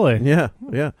 Oh, really? Yeah.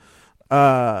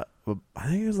 I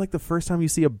think it was like the first time you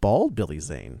see a bald Billy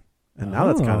Zane, and now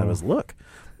that's kind of his look.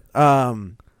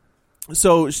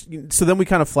 So then we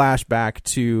kind of flash back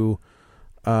to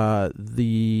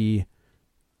this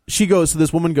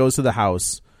woman goes to the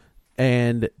house,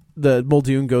 and the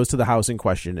Muldoon goes to the house in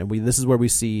question, and this is where we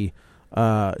see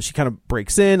she kind of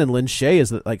breaks in, and Lin Shaye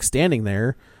is like standing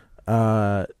there,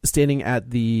 standing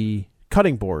at the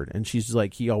cutting board, and she's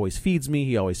like, he always feeds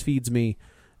me,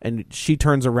 and she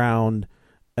turns around.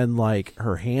 And, like,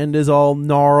 her hand is all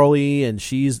gnarly, and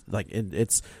she's, like,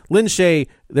 it's Lin Shaye.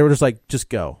 They were just like, just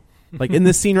go. Like, in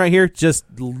this scene right here, just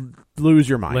lose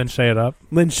your mind. Lin Shaye it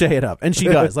up. And she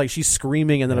does. Like, she's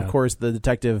screaming, and then, of course, the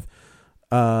detective,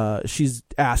 she's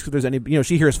asked if there's any,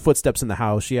 she hears footsteps in the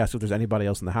house. She asks if there's anybody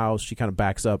else in the house. She kind of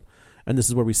backs up, and this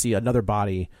is where we see another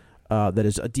body that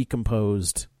is a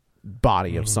decomposed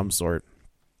body of some sort.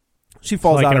 She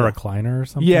falls out in a recliner or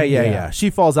something? Yeah. She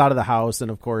falls out of the house,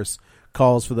 and, of course,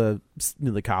 calls for the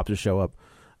cops to show up,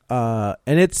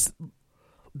 and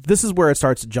this is where it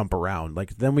starts to jump around.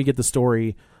 Like, then we get the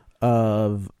story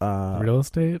of real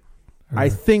estate. I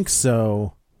think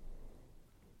so.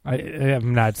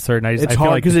 I'm not certain. It's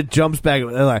hard because it jumps back.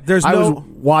 Like, I was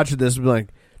watching this and be like,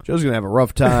 Joe's gonna have a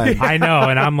rough time. I know,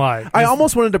 and I'm like, I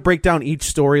almost wanted to break down each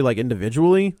story like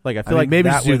individually. Like, I feel like maybe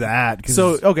that do that.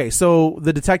 So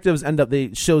the detectives end up.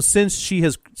 They show since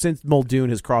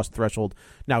Muldoon has crossed the threshold,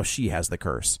 now she has the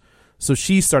curse. So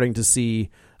she's starting to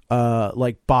see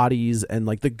like bodies and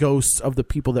like the ghosts of the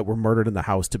people that were murdered in the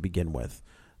house to begin with.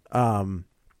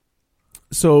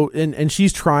 So and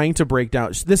she's trying to break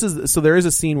down. There is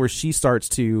a scene where she starts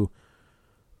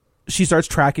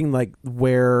tracking like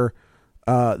where.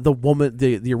 The woman,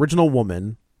 the original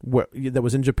woman that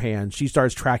was in Japan, she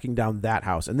starts tracking down that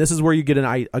house, and this is where you get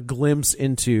a glimpse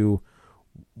into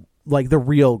like the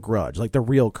real grudge, like the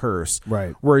real curse,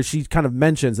 right? Where she kind of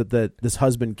mentions that this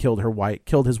husband killed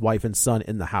his wife and son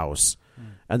in the house,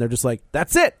 and they're just like,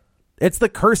 that's it. It's the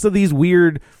curse of these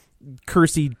weird,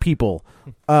 cursey people.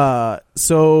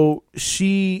 So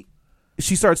she's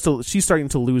starting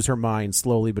to lose her mind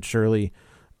slowly but surely,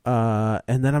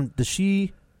 and then I'm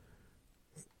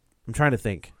trying to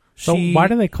think. So why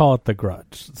do they call it the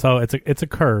grudge? So it's a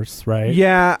curse, right?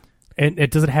 Yeah. And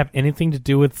does it have anything to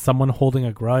do with someone holding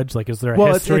a grudge? Like, is there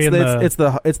a history it's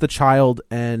the child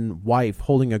and wife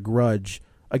holding a grudge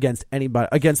against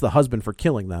the husband for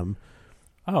killing them.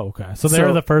 Oh, okay. So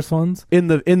they're the first ones? In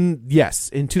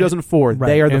 2004, right.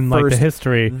 They are the in, first. Like, the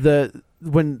history.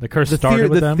 When the curse started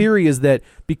with them? The theory is that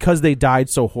because they died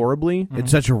so horribly, in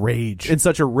such a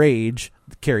rage,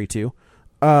 Carrie too,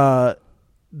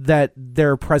 that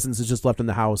their presence is just left in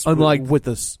the house.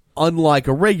 Unlike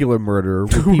a regular murder,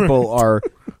 where people are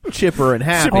chipper and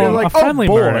happy. A friendly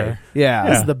murder. Yeah.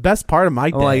 This is the best part of my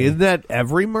day. Like, isn't that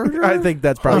every murder? I think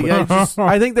that's probably.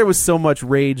 I think there was so much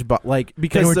rage, but like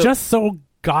because they were just so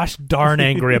gosh darn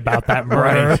angry about that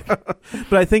murder.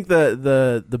 But I think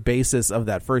the basis of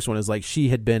that first one is like she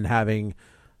had been having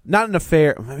not an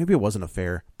affair. Maybe it was an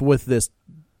affair, but with this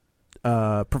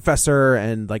professor,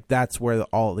 and like that's where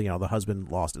the husband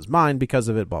lost his mind because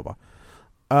of it. Blah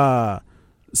blah.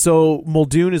 So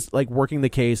Muldoon is like working the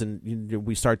case, and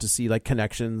we start to see like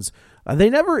connections.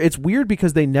 It's weird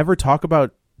because they never talk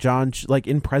about John, like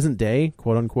in present day,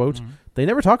 quote unquote. Mm-hmm. They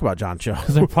never talk about John Cho.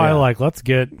 They're probably like, let's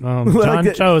get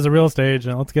John Cho is a real estage,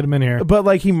 and let's get him in here. But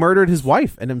like he murdered his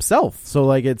wife and himself, so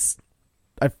like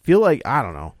I feel like I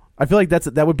don't know. I feel like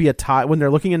that would be a tie when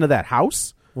they're looking into that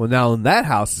house. Well, now that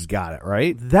house has got it,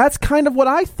 right? That's kind of what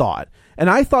I thought. And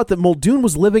I thought that Muldoon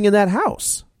was living in that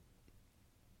house.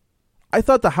 I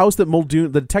thought the house that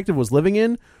Muldoon, the detective, was living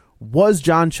in was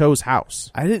John Cho's house.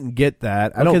 I didn't get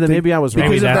that. Maybe I was wrong.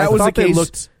 Because if that was the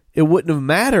case, it wouldn't have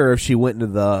mattered if she went into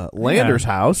the Landers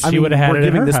house. She would have had we're it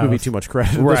giving in her this house. movie too much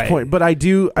credit at this point. But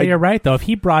you're right, though. If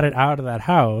he brought it out of that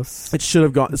house, it should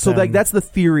have gone. So like that's the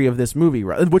theory of this movie,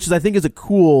 right? Which is I think is a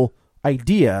cool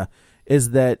idea, is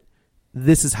that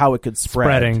this is how it could spread.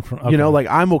 Spreading from, okay. Like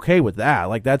I'm okay with that.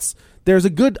 Like there's a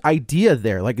good idea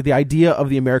there, like the idea of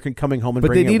the American coming home and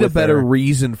bringing it with But they need a better their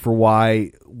reason for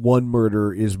why one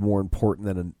murder is more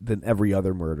important than every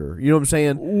other murder. You know what I'm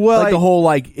saying? Well, the whole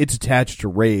it's attached to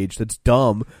rage. That's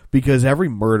dumb because every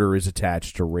murder is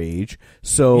attached to rage.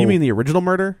 So you mean the original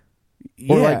murder?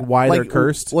 Or like why they're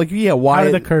cursed? Why how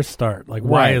did the curse start? Like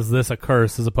why is this a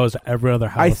curse as opposed to every other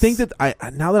house? I think that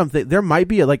now that I'm thinking, there might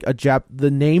be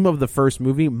the name of the first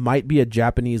movie might be a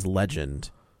Japanese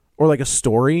legend or like a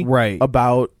story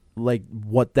about like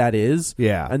what that is.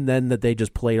 Yeah. And then that they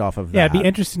just played off of that. Yeah, it'd be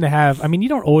interesting to have. I mean, you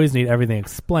don't always need everything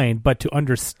explained, but to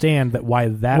understand that why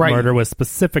that murder was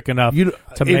specific enough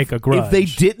to make a grudge. If they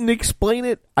didn't explain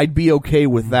it, I'd be okay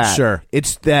with that. Sure.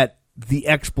 It's that the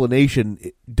explanation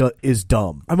is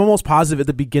dumb. I'm almost positive at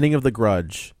the beginning of The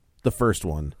Grudge, the first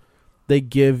one, they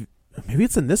give, maybe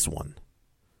it's in this one,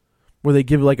 where they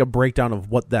give like a breakdown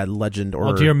of what that legend or...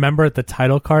 Well, do you remember the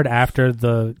title card after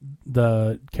the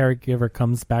caregiver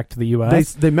comes back to the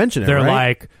U.S.? They mention it, They're right?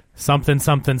 like, something,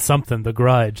 something, something, The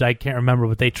Grudge. I can't remember,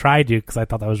 but they tried to because I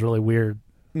thought that was really weird.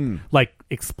 Like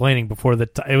explaining before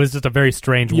it was just a very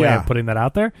strange way of putting that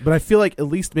out there. But I feel like at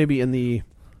least maybe in the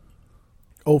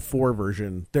 04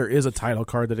 version, there is a title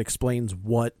card that explains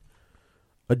what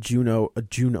a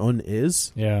Junon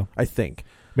is. Yeah. I think.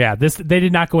 Yeah, they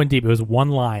did not go in deep. It was one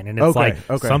line, and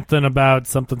it's something about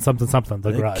something, something, something,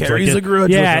 the grudge. Carries a grudge.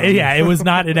 Yeah, it was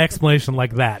not an explanation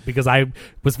like that because I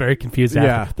was very confused after.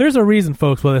 Yeah. There's a reason,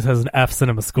 folks, why this has an F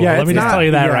cinema score. Yeah, Let me just tell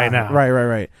you that right now.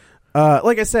 Right.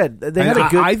 Like I said, they had a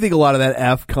good... I think a lot of that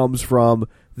F comes from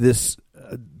this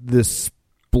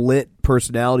split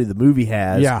personality the movie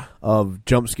has of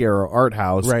jump scare or art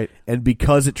house. Right. And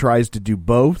because it tries to do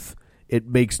both, it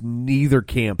makes neither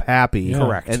camp happy. Yeah.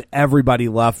 Correct. And everybody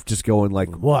left just going like,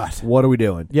 What are we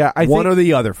doing? Yeah, one or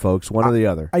the other, folks. One or the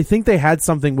other. I think they had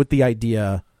something with the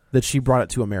idea that she brought it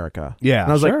to America. Yeah.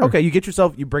 And I was sure. like, okay,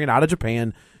 you bring it out of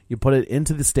Japan, you put it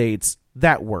into the States,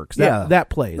 that works. That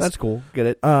plays. That's cool. Get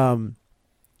it?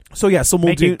 So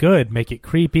Make it good, make it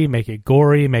creepy, make it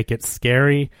gory, make it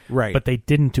scary. Right. But they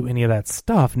didn't do any of that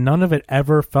stuff. None of it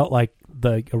ever felt like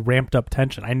the ramped up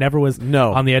tension. I never was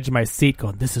on the edge of my seat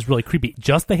going, this is really creepy.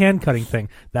 Just the hand cutting thing.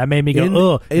 That made me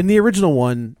go, ugh. In the original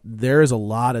one, there is a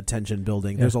lot of tension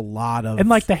building. Yeah. There's a lot of... And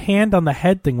like the hand on the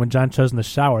head thing when John Cho's in the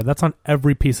shower, that's on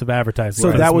every piece of advertising.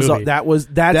 So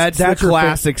that's the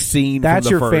classic scene That's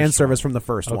from the your first fan service one. from the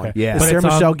first one. Yeah. But Sarah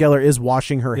Michelle Gellar is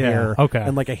washing her hair. Okay.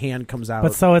 And like a hand comes out.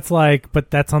 But so it's like,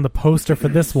 but that's on the poster for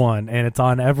this one, and it's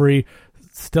on every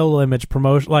still image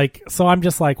promotion. Like, so I'm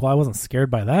just like, well, I wasn't scared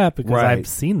by that because I've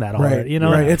seen that already. You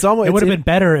know, It's almost, it would have been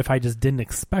better if I just didn't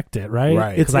expect it.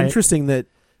 Right. It's interesting that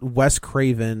Wes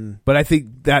Craven, but I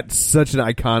think that's such an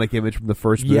iconic image from the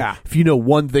first movie. Yeah. If you know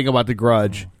one thing about The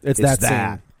Grudge, it's that.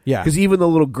 Scene. Yeah. Because even the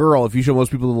little girl, if you show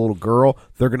most people the little girl,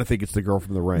 they're going to think it's the girl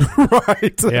from The Ring.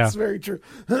 Right. That's very true.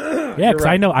 Yeah, because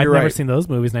I know I've never seen those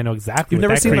movies, and I know exactly. You've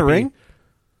never seen The Ring?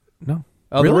 No.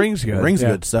 Oh, really? The Ring's good. The Ring's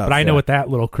good stuff. But I know what that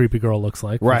little creepy girl looks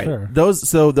like. Right. For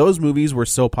sure. Those movies were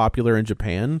so popular in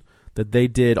Japan that they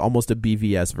did almost a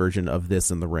BVS version of this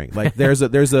in The Ring. Like there's a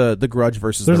The Grudge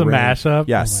versus there's The Ring. There's a mashup.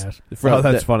 Yes.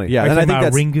 That's funny. Yeah. And I think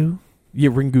that's Ringu.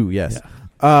 Yeah, Ringu. Yes.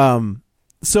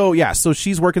 Yeah. So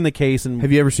she's working the case, and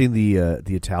have you ever seen the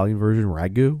Italian version,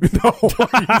 Ragu? No,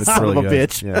 it's son really of a good.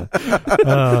 bitch.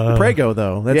 Yeah. Prego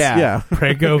though. That's,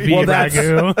 Prego v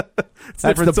Ragu.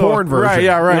 That's the porn version. Right.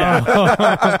 Yeah.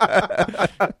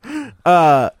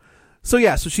 Right.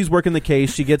 So she's working the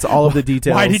case. She gets all of the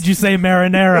details. Why did you say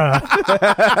marinara?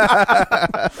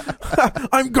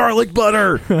 I'm garlic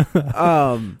butter.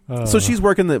 So she's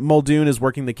working Muldoon is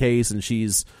working the case, and she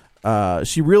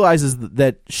realizes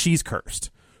that she's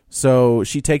cursed. So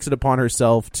she takes it upon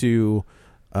herself to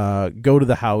go to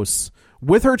the house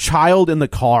with her child in the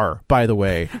car, by the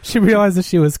way. She realized that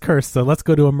she was cursed, so let's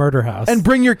go to a murder house. And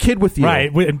bring your kid with you.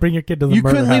 Right, and bring your kid to the you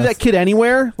murder couldn't house. leave that kid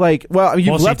anywhere? Like, well,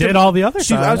 you left she did him, all the other times.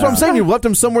 That's what I'm saying. You left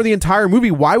him somewhere the entire movie.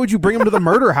 Why would you bring him to the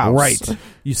murder house? Right.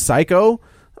 You psycho.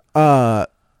 So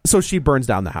she burns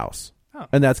down the house. Oh.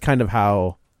 And that's kind of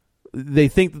how they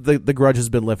think that the grudge has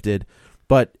been lifted,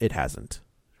 but it hasn't.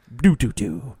 Do.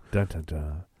 Dun, dun,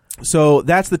 dun. So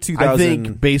that's the 2000. I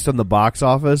think based on the box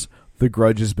office, the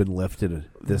grudge has been lifted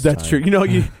this That's time.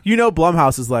 true. You know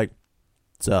Blumhouse is like,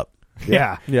 what's up?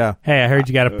 Yeah. Yeah. Hey, I heard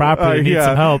you got a property. Need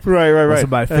some help. Right.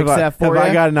 Somebody fix that for you? you?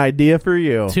 I got an idea for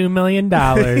you. $2 million.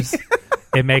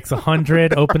 It makes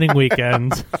 100 opening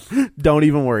weekend. Don't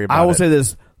even worry about it. I will say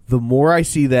this. The more I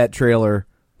see that trailer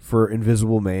for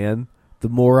Invisible Man, the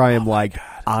more I am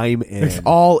I'm in. It's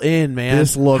all in, man.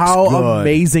 This looks How good.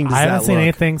 amazing does that I haven't look? seen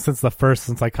anything since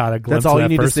I caught a glimpse all of you that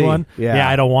need to first see. one. Yeah.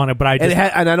 I don't want it, but I just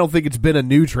And I don't think it's been a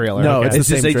new trailer. No, it's it's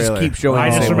the just same they trailer. just keep showing. I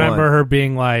the just same remember one. her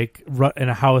being like in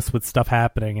a house with stuff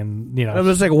happening, and I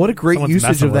was like, what a great someone's usage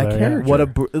messing of that with her,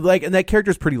 character. yeah. And that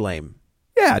character's pretty lame.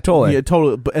 Yeah, totally. Yeah,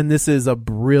 totally. And this is a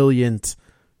brilliant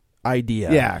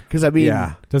idea. Yeah, because I mean,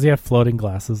 Does he have floating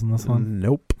glasses in this one?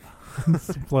 Nope.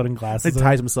 Floating glasses. He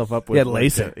ties himself up with Yeah,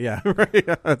 LASIK. Yeah, right.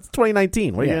 It's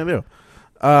 2019. What are you gonna do?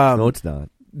 no, it's not.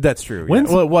 That's true. When's-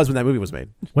 Well, it was when that movie was made.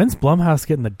 When's Blumhouse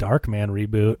getting the Darkman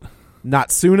reboot? Not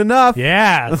soon enough.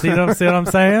 Yeah, see what I'm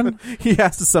saying? He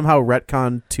has to somehow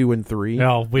retcon 2 and 3.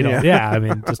 No, we don't. Yeah, I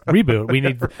mean, just reboot. We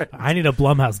need. I need a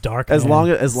Blumhouse Darkman. As long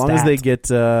as they stat. get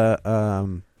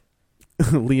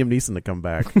Liam Neeson to come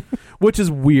back, which is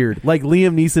weird. Like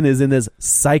Liam Neeson is in this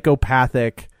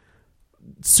psychopathic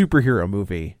superhero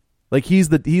movie. Like he's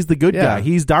the good Yeah. guy.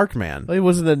 He's Darkman. Well, he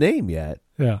wasn't a name yet.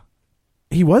 Yeah,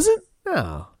 He wasn't.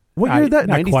 No. What year is that?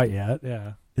 Not 90 quite yet.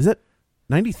 Yeah, Is it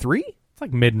 93? it's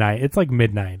like midnight. It's like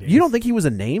mid-90s. You don't think he was a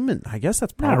name? And I guess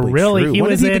that's probably Not really. true. He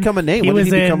When was did he in, become a name? He When was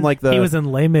did he in, become like the He was in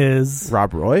Les Mis.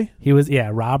 Rob Roy? He was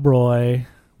Rob Roy,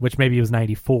 which maybe he was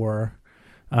 94.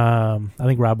 I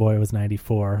think Rob Roy was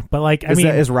 94. But like,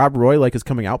 Is Rob Roy like his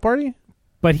coming out party?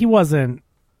 but he wasn't.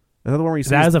 Another one where he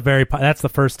That is that's the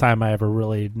first time I ever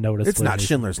really noticed. It's not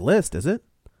Schindler's List, is it?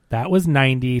 That was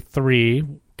 93.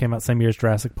 Came out same year as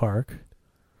Jurassic Park.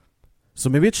 So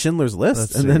maybe it's Schindler's List,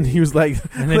 Let's and see. then he was like,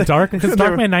 And then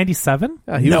Darkman 97.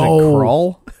 He was in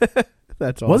Krull.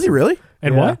 That's awesome. Was he really?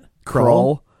 And what?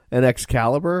 Krull and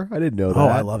Excalibur. I didn't know that. Oh,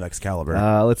 I love Excalibur.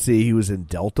 Let's see. He was in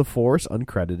Delta Force,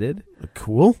 uncredited.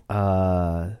 Cool.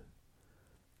 The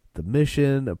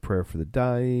Mission, A Prayer for the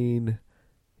Dying.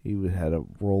 He had a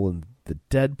role in the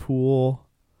Deadpool.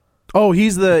 Oh,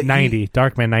 he's the 90.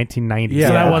 Darkman 1990. Yeah,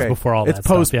 so that okay. was before all It's that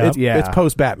post. stuff. Yeah. It's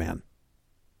post Batman.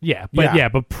 Yeah,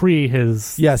 but pre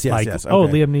his. Yes. Like, Okay. Oh,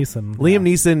 Liam Neeson. Liam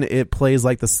Neeson. It plays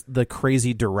like the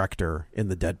crazy director in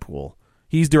the Deadpool.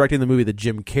 He's directing the movie that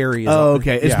Jim Carrey is. Oh,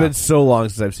 okay. It's Yeah. been so long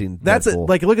since I've seen That's it. Deadpool.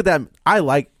 Like, look at that. I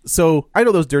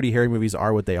know those Dirty Harry movies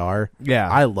are what they are. Yeah.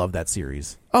 I love that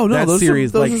series. Oh, no. That Those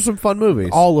series, are some fun movies.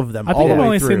 all of them. I all think the I've way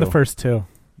only through. seen the first two.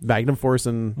 Magnum Force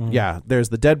and there's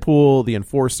the Deadpool, the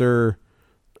Enforcer,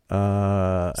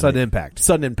 Sudden Impact.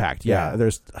 Sudden Impact. Yeah.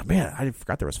 There's I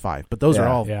forgot there was 5, but those are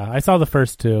all. Yeah, I saw the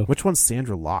first two. Which one's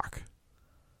Sandra Locke?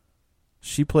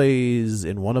 She plays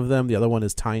in one of them. The other one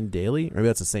is Tyne Daly. Maybe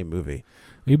that's the same movie.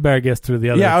 You better guess through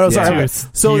the other. Yeah, I was sorry. two Okay.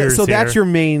 So years that's here.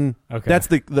 your main. Okay. That's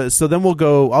the. So then we'll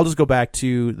go. I'll just go back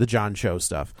to the John Cho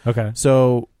stuff. Okay.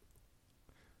 So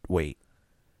wait,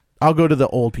 I'll go to the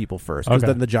old people first because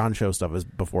Okay. then the John Cho stuff is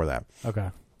before that. Okay.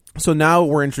 So now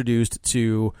we're introduced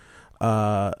to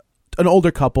an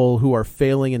older couple who are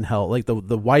failing in health. Like the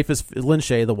wife is Lin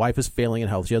Shaye. The wife is failing in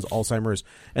health. She has Alzheimer's,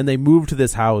 and they moved to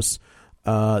this house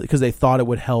because they thought it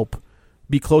would help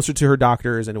be closer to her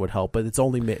doctors and it would help. But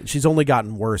she's only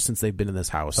gotten worse since they've been in this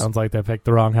house. Sounds like they picked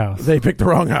the wrong house. They picked the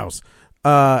wrong house.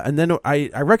 And then I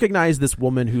recognize this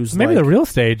woman who's Maybe like, the real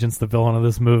estate agent's the villain of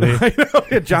this movie. I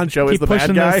know, John Cho is the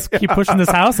bad guy. Keep pushing this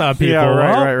house on people. Yeah,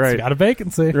 right. It's got a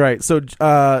vacancy. Right. So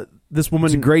this woman,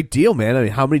 It's a great deal, man. I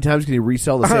mean, how many times can you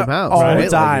resell the same house? all right? the Like,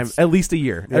 time, it's- at least a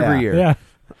year, every year. Yeah.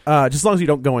 Just as long as you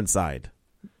don't go inside,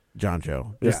 John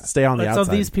Cho. Just stay on the So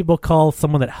outside. these people call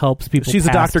someone that helps people. She's a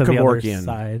pass Dr. to the other Kevorkian.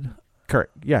 side.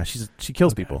 Correct. Yeah, she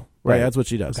kills people. Right. That's what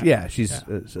she does. Yeah, she's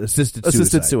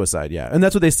assisted suicide. Yeah, and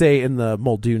that's what they say in the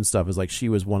Muldoon stuff. Is like she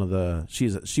was one of the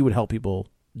she would help people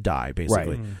die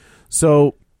basically. Right.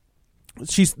 So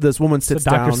this woman sits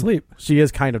Dr. down. Sleep. She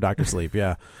is kind of Dr. Sleep.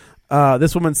 Yeah.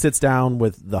 This woman sits down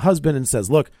with the husband and says,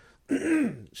 "Look,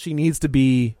 she needs to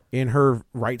be in her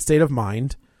right state of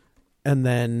mind, and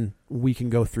then we can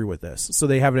go through with this." So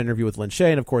they have an interview with Lin Shaye,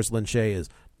 and of course, Lin Shaye is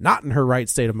not in her right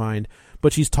state of mind,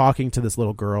 but she's talking to this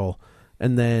little girl.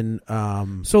 And then,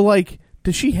 so like,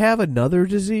 does she have another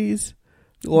disease,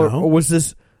 or was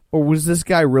this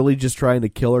guy really just trying to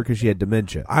kill her because she had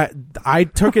dementia? I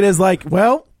took it as like,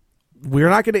 well, we're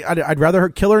not going to. I'd rather her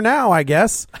kill her now, I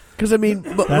guess. Because I mean,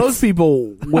 most people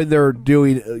when they're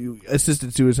doing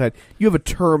assisted suicide, you have a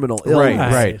terminal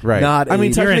illness, right. Not I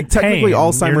mean, technically,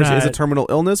 Alzheimer's is a terminal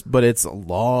illness, but it's a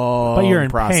long. But you're in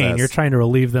process. pain. You're trying to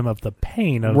relieve them of the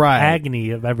pain of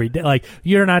agony of every day. Like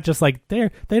you're not just like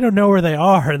they don't know where they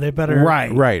are. They better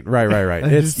right.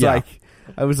 It's like.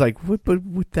 I was like, what, but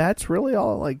that's really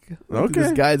all? Like, okay,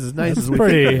 this guy's as nice as we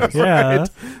think.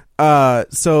 Yeah.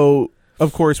 So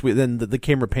of course, then the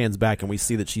camera pans back and we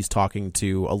see that she's talking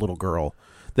to a little girl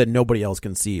that nobody else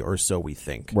can see, or so we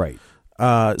think. Right.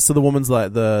 So the woman's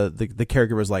like, the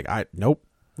caregiver's like, nope,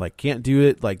 like can't do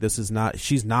it. Like this is not.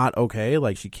 She's not okay.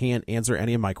 Like she can't answer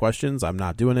any of my questions. I'm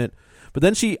not doing it. But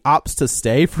then she opts to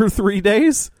stay for 3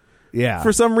 days. Yeah.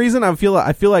 For some reason, I feel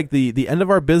like the end of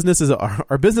our business is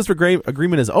our business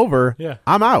agreement is over. Yeah.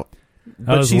 I'm out.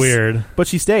 That was weird. But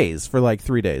she stays for like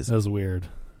 3 days. That was weird.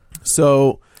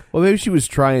 So, well, maybe she was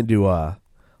trying to,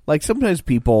 like sometimes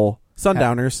people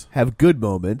sundowners have good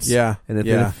moments. Yeah. And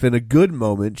if in a good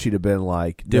moment she'd have been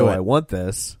like, do it. I want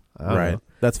this. Right.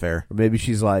 That's fair. Or maybe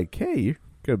she's like, hey, you're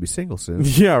gonna be single soon.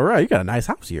 Yeah. Right. You got a nice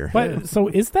house here. But so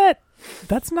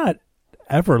that's not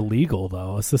ever legal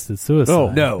though, assisted suicide.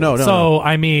 Oh, no. So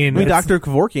I mean, Dr.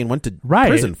 Kevorkian went to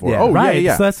prison for it. Yeah. Oh, right.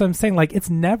 Yeah. So that's what I'm saying. Like, it's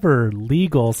never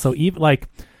legal. So even like,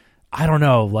 I don't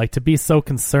know, like to be so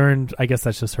concerned. I guess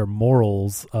that's just her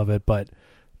morals of it, but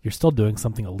you're still doing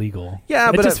something illegal. Yeah,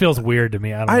 it but just feels weird to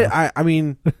me. I don't know. I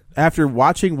mean, after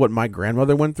watching what my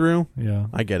grandmother went through, yeah,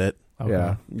 I get it.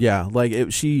 Okay. Yeah. Like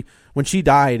when she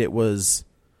died, it was,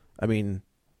 I mean,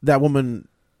 that woman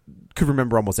could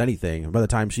remember almost anything. By the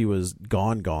time she was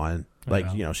gone, like,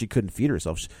 she couldn't feed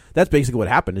herself. That's basically what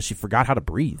happened, is she forgot how to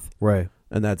breathe. Right.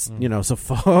 And that's, so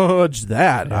fudge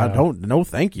that. Yeah. No,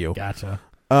 thank you. Gotcha.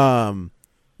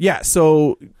 Yeah.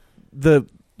 So the,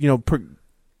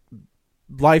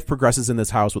 life progresses in this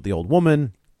house with the old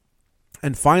woman.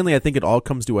 And finally, I think it all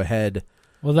comes to a head.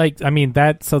 Well, so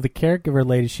the caregiver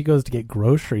lady, she goes to get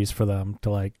groceries for them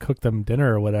to like cook them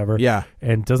dinner or whatever. Yeah.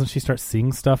 And doesn't she start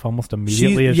seeing stuff almost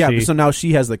immediately? So now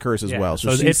she has the curse as well.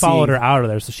 So it followed her out of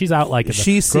there. So she's out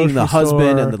she's seeing the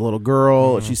husband and the little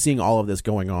girl. Mm-hmm. She's seeing all of this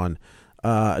going on.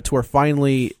 To where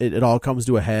finally it all comes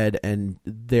to a head, and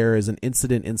there is an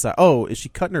incident inside. Oh,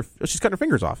 she's cutting her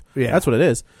fingers off. Yeah. That's what it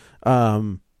is.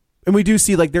 And we do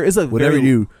see like there is a whatever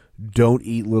you don't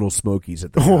eat little Smokies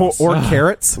at the house. or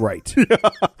carrots, right? Which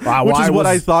is what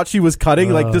I thought she was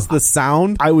cutting. Like just the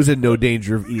sound. I was in no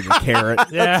danger of eating a carrot.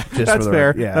 Yeah, that's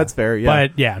fair. Yeah, that's fair. Yeah,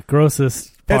 but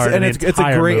grossest part.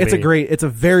 It's a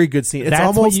very good scene.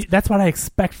 It's that's what I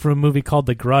expect from a movie called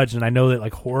The Grudge, and I know that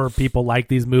like horror people like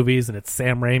these movies, and it's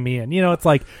Sam Raimi, and it's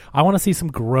like I want to see some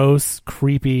gross,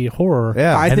 creepy horror.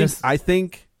 Yeah, I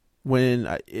think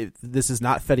when this is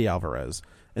not Fede Alvarez,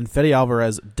 and Fede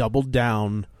Alvarez doubled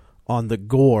down on the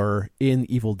gore in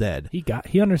Evil Dead.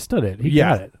 He understood it. He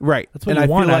got it. Right. That's what you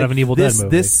want out of an Evil Dead movie.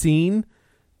 This scene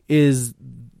is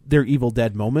their Evil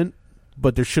Dead moment,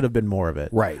 but there should have been more of it.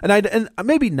 Right. And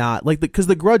maybe not, like, because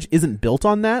The Grudge isn't built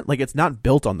on that. Like, it's not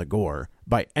built on the gore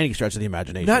by any stretch of the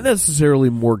imagination. Not necessarily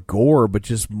more gore, but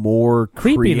just more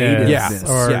creepiness. Yes.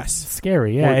 Or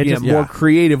scary. Yeah. More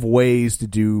creative ways to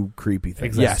do creepy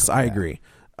things. Exactly. Yes, I agree.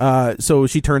 So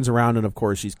she turns around, and of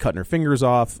course she's cutting her fingers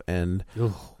off, and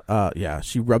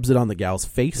she rubs it on the gal's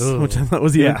face, which I thought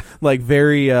was like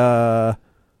very what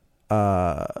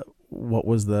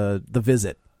was the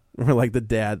Visit, where like the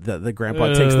dad, the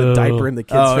grandpa takes the diaper in the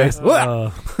kid's face.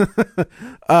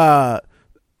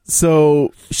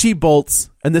 So she bolts,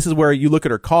 and this is where you look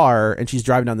at her car, and she's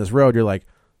driving down this road. You're like,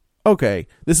 okay,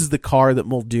 this is the car that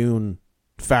Muldoon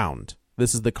found.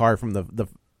 This is the car from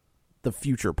the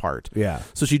future part. Yeah.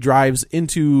 So she drives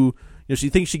into, she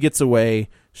thinks she gets away.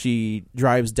 She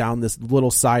drives down this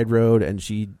little side road, and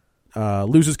she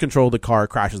loses control of the car,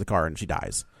 crashes the car, and she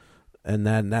dies. And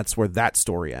then that's where that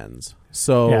story ends.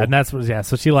 So yeah, and that's what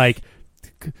so she like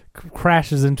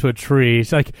crashes into a tree.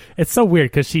 She's like, it's so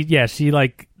weird because she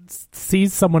like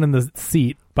sees someone in the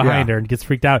seat behind her and gets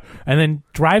freaked out, and then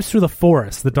drives through the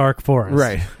forest, the dark forest.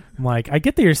 Right. I'm like, I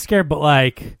get that you're scared, but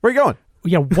like, where are you going?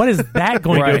 Yeah, what is that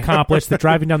going to accomplish that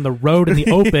driving down the road in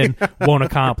the open won't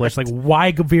accomplish? Like,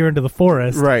 why go veer into the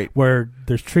forest where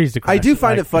there's trees to crash? I do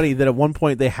find it funny that at one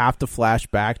point they have to flash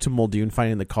back to Muldoon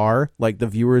finding the car. Like, the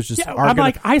viewers just are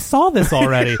like, I saw this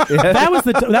already. That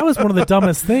was one of the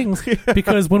dumbest things,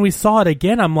 because when we saw it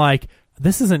again, I'm like,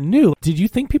 this isn't new. Did you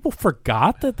think people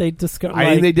forgot that they discovered?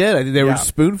 I think they did. I think they were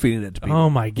spoon feeding it to people. Oh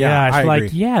my gosh! I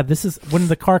agree. This is when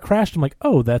the car crashed. I'm like,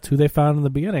 oh, that's who they found in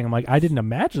the beginning. I'm like, I didn't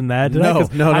imagine that. Did I?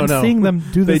 'Cause No. I'm seeing them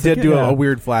do this. They did again. do a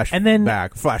weird flash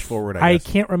forward. I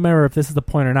guess. can't remember if this is the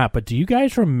point or not, but do you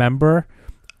guys remember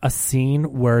a scene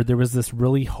where there was this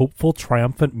really hopeful,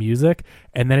 triumphant music,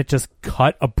 and then it just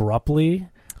cut abruptly?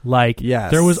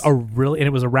 Yes. There was and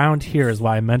it was around here is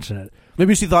why I mention it.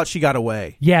 Maybe she thought she got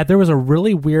away. Yeah, there was a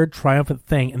really weird, triumphant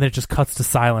thing, and then it just cuts to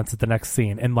silence at the next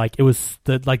scene, and it was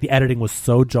the editing was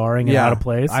so jarring and out of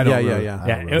place.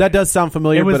 That does sound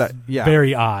familiar, it was but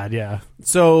very odd. Yeah.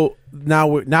 So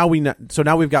now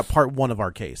we've got part one of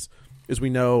our case, is we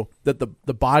know that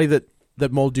the body that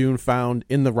Muldoon found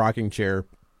in the rocking chair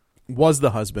was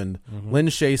the husband. Lynn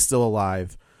Shay's still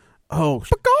alive. Oh,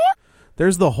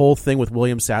 there's the whole thing with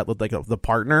William Sattler, the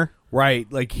partner. Right,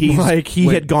 he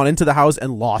had gone into the house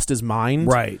and lost his mind.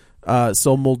 Right.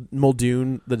 So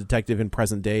Muldoon, the detective in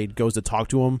present day, goes to talk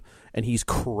to him, and he's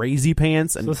crazy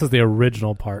pants. And so this is the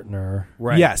original partner,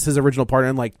 right? Yes, his original partner,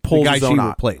 and pulls the guy his own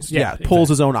replaced. Pulls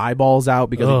his own eyeballs out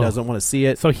because he doesn't want to see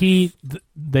it. So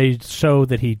they show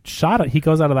that he shot it. He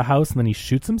goes out of the house and then he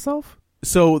shoots himself.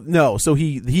 So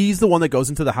he's the one that goes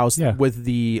into the house with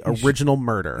the original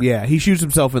murder. Yeah, he shoots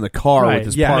himself in the car with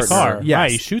his partner. The car. Yes.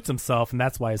 Right, he shoots himself, and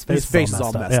that's why his face is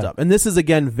all messed up. And this is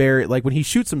again very when he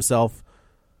shoots himself.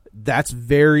 That's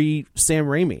very Sam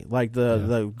Raimi,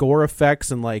 the gore effects,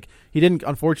 and he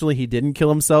didn't kill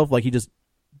himself. He just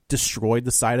destroyed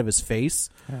the side of his face.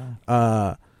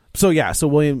 Yeah. So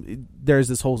William, there's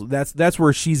this whole that's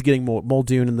where she's getting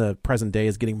Muldoon in the present day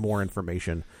is getting more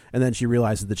information, and then she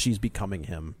realizes that she's becoming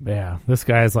him. Yeah, this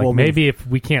guy's maybe if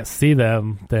we can't see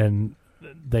them, then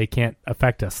they can't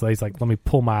affect us. So he's like, let me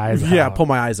pull my eyes out. Yeah, pull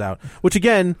my eyes out. Which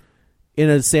again, in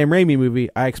a Sam Raimi movie,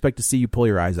 I expect to see you pull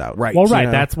your eyes out. Right. Well,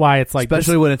 right. That's why it's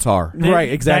especially when it's R.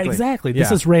 Right. Exactly. Exactly.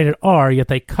 This is rated R, yet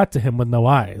they cut to him with no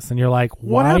eyes, and you're like,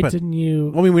 why didn't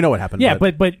you? I mean, we know what happened. Yeah,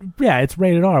 but it's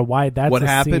rated R. Why? That's what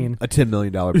happened. Scene. A $10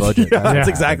 million budget. That's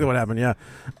exactly what happened.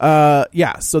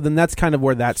 Yeah. So then that's kind of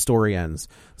where that story ends.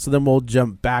 So then we'll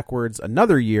jump backwards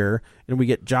another year, and we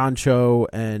get John Cho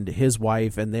and his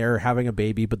wife, and they're having a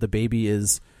baby, but the baby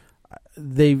is.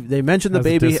 They mention the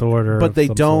baby, but they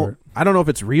don't. Sort. I don't know if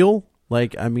it's real.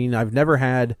 I've never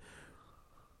had.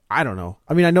 I don't know.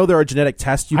 I mean, I know there are genetic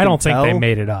tests. I don't think they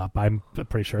made it up. I'm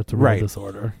pretty sure it's a real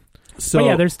disorder. So but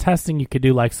yeah, there's testing you could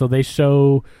do. So they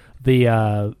show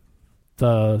the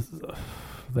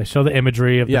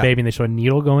imagery of the baby, and they show a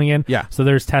needle going in. Yeah. So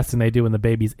there's testing they do when the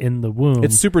baby's in the womb.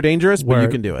 It's super dangerous, but you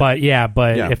can do it. But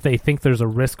if they think there's a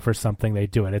risk for something, they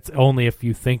do it. It's only if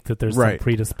you think that there's some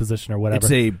predisposition or whatever.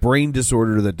 It's a brain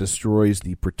disorder that destroys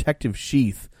the protective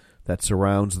sheath that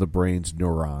surrounds the brain's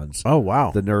neurons. Oh, wow.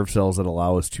 The nerve cells that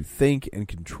allow us to think and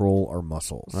control our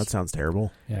muscles. That sounds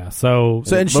terrible. Yeah. So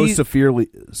it most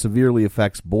severely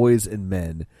affects boys and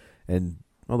men, and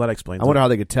well, that explains. I wonder how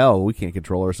they could tell we can't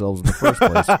control ourselves in the first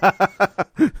place.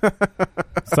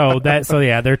 So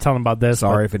they're telling about this.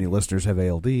 Sorry if any listeners have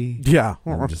ALD. Yeah,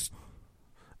 I'm just.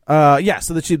 So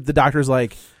the doctor's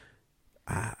like,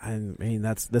 I mean,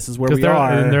 this is where we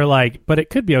are, and they're like, but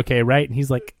it could be okay, right? And he's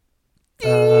like. He's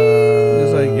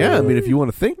like, yeah. I mean, if you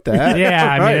want to think that, yeah.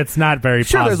 I mean, it's not very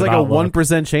sure. Positive There's like outlook. a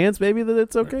 1% chance, maybe that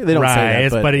it's okay. They don't say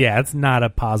that, but it's not a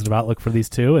positive outlook for these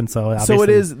two, and so it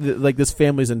is this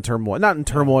family's in turmoil. Not in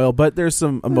turmoil, but there's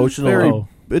some emotional.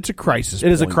 It's a crisis.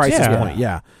 It is a crisis point.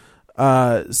 Yeah.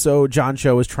 So John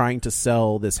Cho is trying to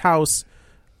sell this house,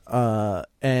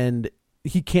 and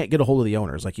he can't get a hold of the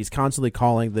owners. He's constantly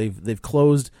calling. They've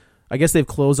closed. I guess they've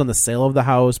closed on the sale of the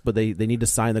house, but they need to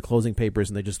sign the closing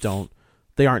papers, and they just don't.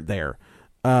 They aren't there.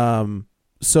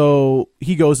 So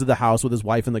he goes to the house with his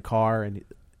wife in the car, and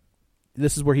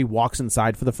this is where he walks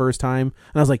inside for the first time.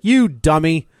 And I was like, you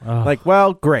dummy.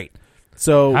 Well, great.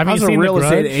 So how's a real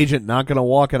estate agent not going to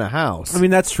walk in a house? I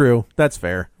mean, that's true. That's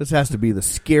fair. This has to be the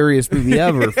scariest movie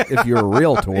ever if you're a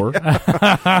realtor.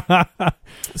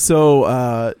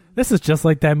 So this is just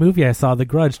like that movie I saw, The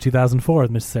Grudge, 2004,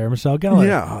 with Miss Sarah Michelle Gellar.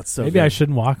 Yeah, it's so maybe good. I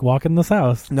shouldn't walk in this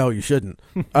house. No, you shouldn't.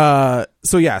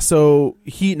 So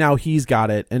he's got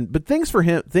it, but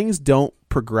things don't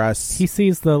progress. He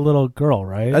sees the little girl,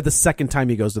 right? At the second time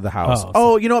he goes to the house.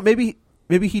 You know what?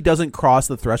 Maybe he doesn't cross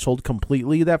the threshold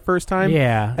completely that first time.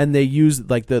 Yeah. And they use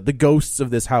the ghosts of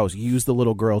this house use the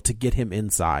little girl to get him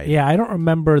inside. Yeah, I don't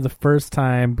remember the first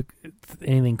time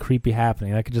anything creepy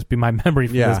happening. That could just be my memory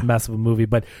from this mess of a movie.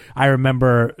 But I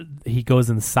remember he goes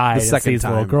inside and sees the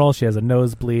little girl. She has a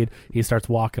nosebleed. He starts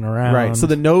walking around. Right. So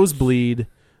the nosebleed,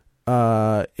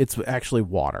 it's actually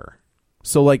water.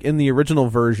 So like in the original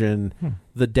version,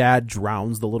 the dad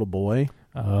drowns the little boy.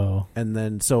 Oh. And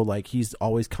then so like he's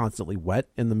always constantly wet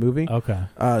in the movie. Okay.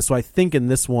 So I think in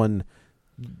this one,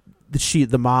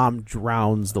 the mom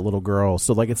drowns the little girl.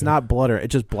 So like it's not blood, or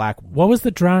it's just black. What was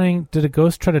the drowning? Did a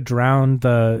ghost try to drown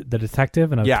the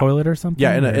detective in a toilet or something?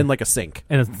 Yeah, in like a sink.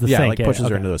 In the sink. Like pushes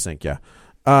her into the sink. Yeah.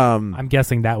 I'm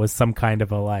guessing that was some kind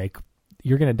of a like,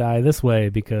 you're gonna die this way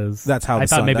because that's how I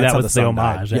thought maybe that was the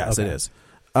homage. Died. Yes, okay. it is.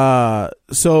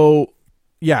 So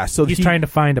he's trying to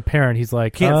find a parent. He's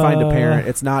like, can't find a parent.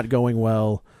 It's not going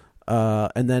well.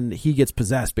 And then he gets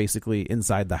possessed basically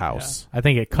inside the house. Yeah. I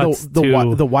think it cuts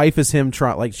the wife is him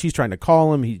she's trying to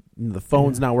call him. The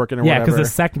phone's not working or whatever. Yeah, because the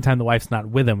second time the wife's not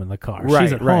with him in the car. Right,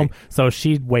 she's at home, so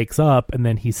she wakes up and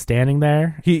then he's standing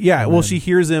there. She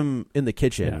hears him in the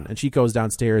kitchen and she goes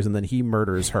downstairs and then he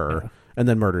murders her and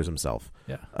then murders himself.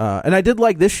 Yeah. And I did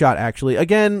like this shot actually.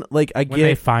 Again, like when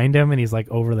they find him and he's like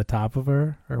over the top of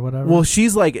her or whatever. Well,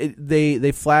 she's like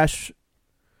they flash.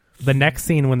 The next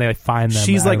scene when they find them,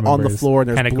 she's like on the floor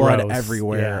and there's blood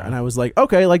everywhere, and I was like,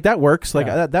 okay, like that works, like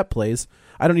that plays.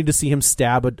 I don't need to see him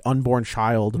stab an unborn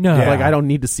child. No, like I don't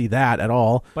need to see that at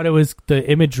all. But it was the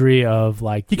imagery of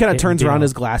like he kind of turns around,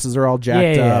 his glasses are all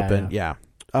jacked up, and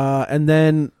and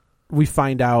then we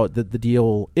find out that the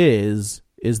deal is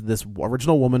this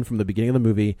original woman from the beginning of the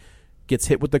movie gets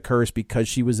hit with the curse because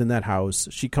she was in that house.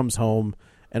 She comes home.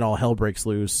 And all hell breaks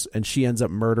loose, and she ends up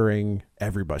murdering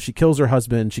everybody. She kills her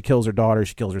husband, she kills her daughter,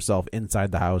 she kills herself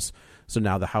inside the house. So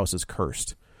now the house is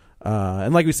cursed.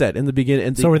 And like we said in the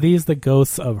beginning, so are these the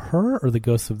ghosts of her or the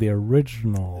ghosts of the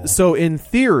original? So in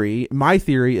theory, my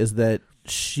theory is that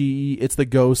it's the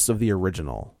ghosts of the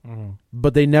original,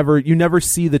 but you never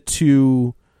see the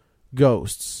two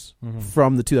ghosts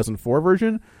from the 2004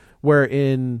 version, where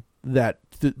in that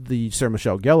the Sarah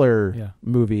Michelle Gellar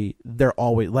movie, they're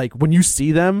always like when you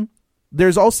see them.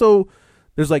 There's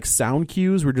like sound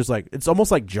cues where just like it's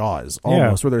almost like Jaws,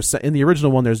 almost where there's in the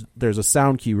original one there's a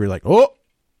sound cue where you're like, oh,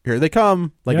 here they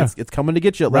come, like it's coming to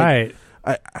get you, like,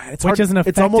 right? Which is an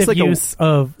effective use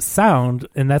of sound,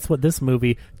 and that's what this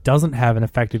movie doesn't have an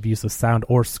effective use of sound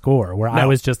or score. Where I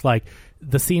was just like,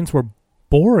 the scenes were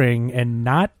boring and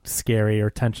not scary or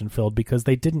tension filled because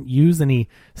they didn't use any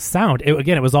sound.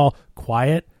 It was all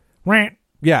quiet.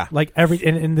 Yeah, like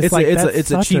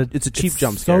it's a cheap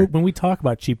jump scare. So when we talk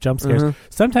about cheap jump scares,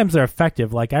 sometimes they're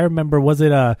effective. Like I remember, was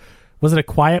it a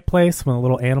Quiet Place when a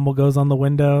little animal goes on the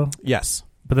window? Yes.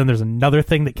 But then there's another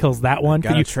thing that kills that one.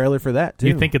 Got a trailer for that too.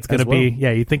 You think it's going to be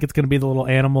you think it's going to be the little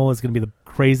animal is going to be the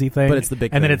crazy thing, but it's the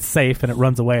big and thing. Then it's safe and it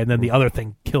runs away, and then the other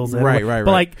thing kills it. Right.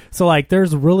 But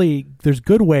there's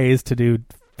good ways to do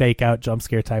fake out jump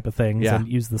scare type of things and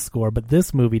use the score. But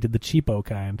this movie did the cheapo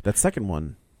kind. That second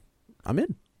one, I'm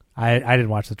in. I didn't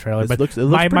watch the trailer, but it looks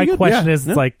my good. question is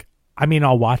like. I mean,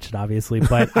 I'll watch it obviously,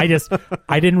 but I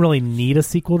didn't really need a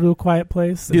sequel to A Quiet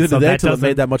Place. Neither did that until it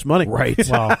made that much money, right?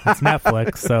 Well, it's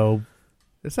Netflix, so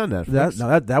it's not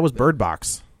Netflix. That was Bird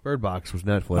Box. Bird Box was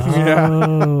Netflix.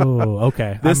 Oh,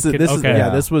 okay.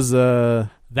 This was.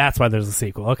 That's why there's a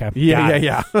sequel. Okay.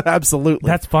 Yeah. Absolutely.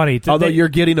 That's funny. Although you're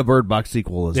getting a Bird Box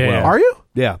sequel as well. Are you?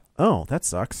 Yeah. Oh, that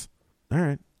sucks. All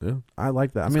right. Yeah. I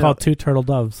like that. It's called Two Turtle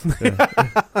Doves.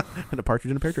 And a Partridge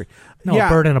in a Pear Tree. No, a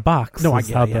Bird in a Box. No, I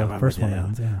get how it. the first one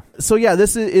ends. Yeah. So yeah,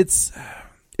 this is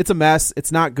it's a mess.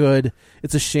 It's not good.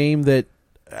 It's a shame that.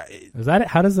 Is that it?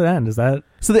 How does it end? Is that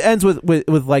so? It ends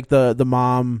with like the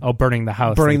mom burning the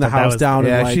house, down.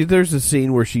 Yeah, and there's a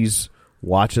scene where she's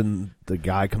watching the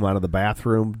guy come out of the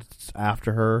bathroom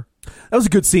after her. That was a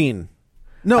good scene.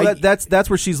 No, that's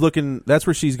where she's looking. That's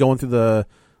where she's going through the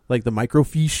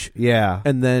microfiche. Yeah,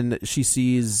 and then she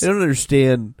sees. I don't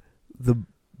understand. The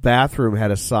bathroom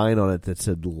had a sign on it that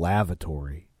said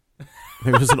lavatory.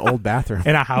 It was an old bathroom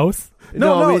in a house.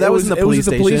 No, that was in the police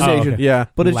station. Oh, okay. Yeah,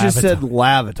 but it just said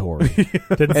lavatory.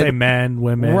 Didn't say men,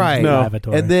 women, right? No.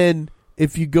 Lavatory. And then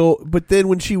if you go, but then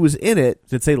when she was in it,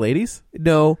 did it say ladies?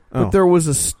 No, but there was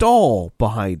a stall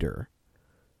behind her.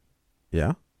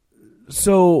 Yeah.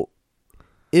 So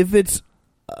if it's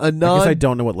a non, I guess I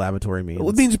don't know what lavatory means. Well,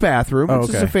 it means bathroom. Oh,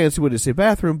 it's just a fancy way to say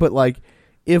bathroom. But like,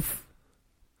 if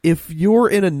you're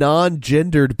in a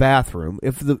non-gendered bathroom,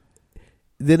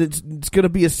 then it's going to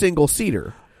be a single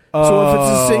seater. So if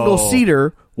it's a single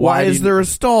seater, why is there a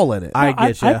stall in it?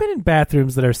 I've been in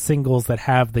bathrooms that are singles that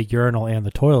have the urinal and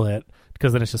the toilet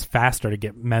because then it's just faster to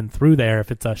get men through there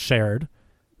if it's a shared.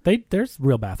 There's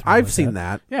real bathrooms. I've seen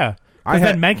that. Yeah. Because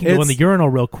then men can go in the urinal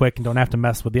real quick and don't have to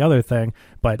mess with the other thing.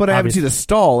 But I haven't seen a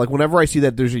stall. Like, whenever I see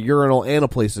that, there's a urinal and a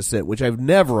place to sit, which I've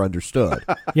never understood.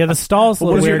 Yeah, the stall's a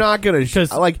little weird. You're not going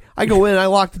to... like, I go in, I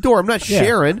lock the door. I'm not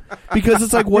sharing. Because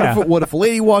it's like, what if a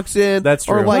lady walks in? That's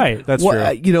true. Or like, right. That's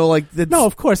true. You know, like... No,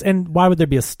 of course. And why would there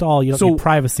be a stall? You don't need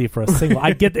privacy for a single...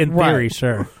 I get in theory,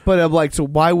 sure. But I'm like, so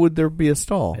why would there be a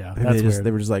stall? Yeah, that's weird.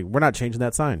 They were just like, we're not changing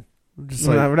that sign. Just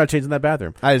like, we're not changing that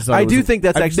bathroom. I do think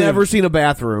that's I've never seen a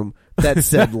bathroom that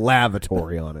said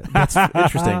lavatory on it. That's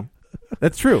interesting.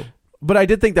 That's true. But I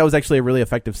did think that was actually a really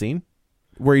effective scene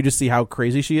where you just see how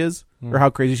crazy she is or how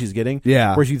crazy she's getting.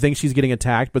 Yeah. Where she thinks she's getting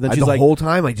attacked, but then she's the like... The whole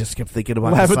time I just kept thinking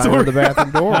about the sign of the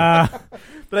bathroom door.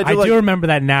 But I do remember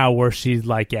that now where she's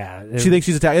like, she thinks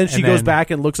she's attacked. And she goes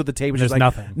back and looks at the tape and she's like...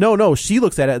 nothing. No, she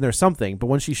looks at it and there's something. But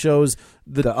when she shows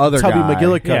the other Tubby guy,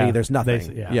 McGillicuddy, there's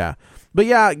nothing. Yeah. But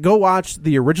yeah, go watch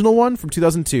the original one from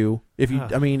 2002. If you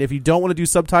don't want to do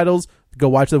subtitles, go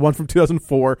watch the one from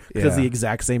 2004 because it's the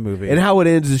exact same movie. And how it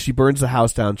ends is she burns the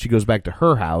house down. She goes back to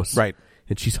her house, right?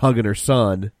 And she's hugging her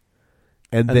son,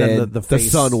 and then the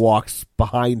son walks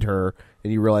behind her,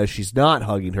 and you realize she's not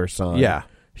hugging her son. Yeah,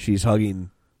 she's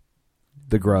hugging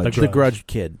the Grudge, the Grudge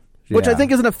kid, which I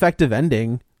think is an effective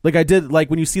ending. Like I did, like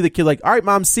when you see the kid, like, all right,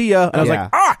 mom, see ya, and I was like,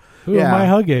 ah. Who am I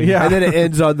hugging? Yeah. And then it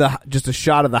ends on just a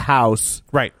shot of the house.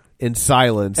 Right. In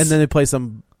silence. And then they play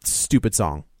some stupid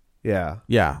song. Yeah.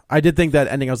 Yeah. I did think that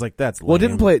ending, I was like, that's lame. Well,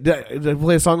 did it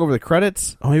play a song over the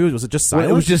credits? Oh, maybe was it just silence?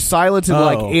 It was just silence and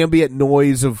like ambient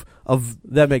noise of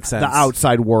that makes sense. The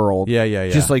outside world. Yeah.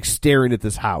 Just like staring at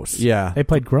this house. Yeah. They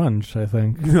played grunge, I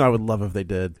think. I would love if they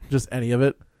did. Just any of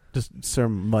it. Just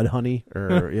some Mudhoney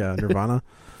or Nirvana.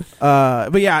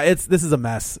 But yeah, this is a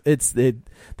mess.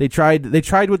 They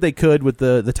tried what they could with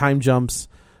the time jumps.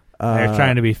 They're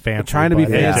trying to be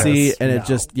fancy. And it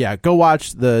just go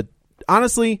watch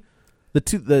honestly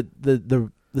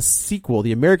the sequel,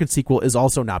 the American sequel is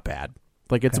also not bad.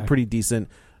 Like it's a pretty decent.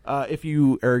 If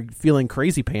you are feeling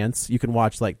crazy pants, you can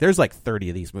watch there's 30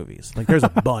 of these movies. Like there's a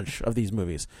bunch of these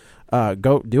movies.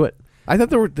 Go do it. I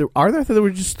thought I thought there were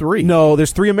just 3. No,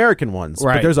 there's 3 American ones,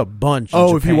 right? But there's a bunch.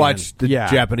 Oh, in if you watch the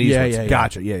Japanese ones, yeah,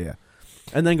 gotcha. Yeah.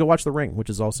 And then go watch The Ring, which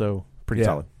is also pretty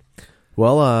solid.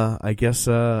 Well, I guess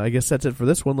that's it for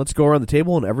this one. Let's go around the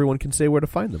table and everyone can say where to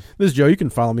find them. This is Joe. You can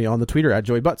follow me on the Twitter at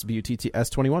JoeyButts,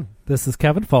 BUTTS21. This is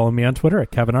Kevin. Follow me on Twitter at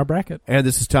KevinRBrackett. And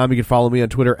this is Tom. You can follow me on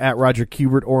Twitter at Roger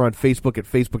Kubert or on Facebook at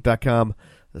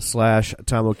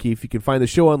Facebook.com/Tom O'Keefe. You can find the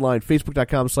show online,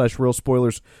 Facebook.com/Real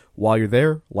Spoilers. While you're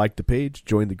there, like the page,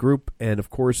 join the group, and of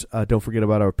course, don't forget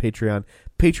about our Patreon,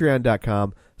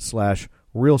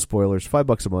 Patreon.com/Real Spoilers.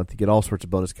 $5 a month. You get all sorts of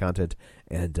bonus content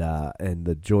and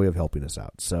the joy of helping us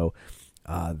out. So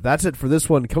that's it for this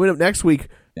one. Coming up next week,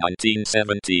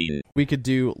 1917. We could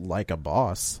do Like a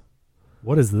Boss.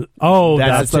 What is the? Oh,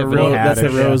 that's the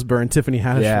Rose Byrne, Tiffany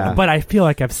Haddish. Yeah. But I feel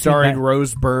like I've seen starring that.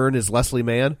 Rose Byrne as Leslie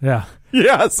Mann. Yeah.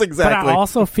 Yes, exactly. But I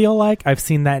also feel like I've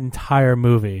seen that entire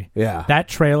movie. Yeah. That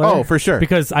trailer. Oh, for sure.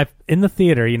 Because I've in the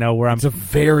theater, where I'm. It's a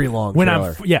very long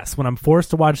trailer. When I'm forced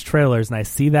to watch trailers and I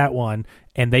see that one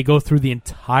and they go through the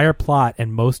entire plot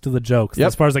and most of the jokes,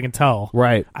 as far as I can tell.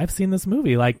 Right. I've seen this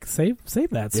movie. Like, save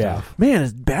that stuff.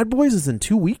 Man, Bad Boys is in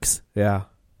 2 weeks? Yeah.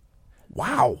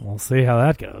 Wow. We'll see how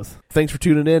that goes. Thanks for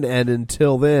tuning in, and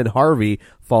until then, Harvey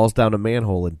falls down a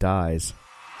manhole and dies.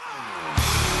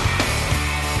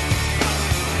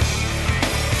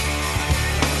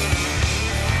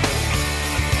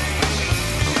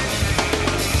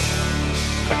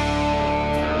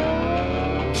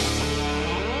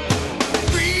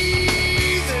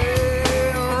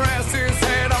 Rest his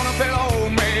head on a pillow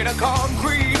made of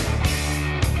concrete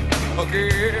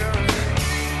again.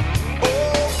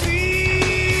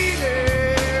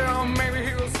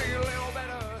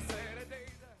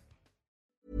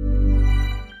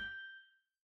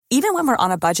 Even when we're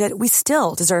on a budget, we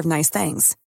still deserve nice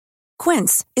things.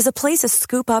 Quince is a place to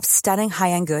scoop up stunning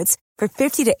high-end goods for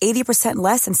 50 to 80%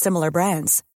 less than similar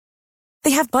brands.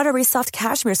 They have buttery soft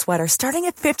cashmere sweaters starting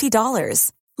at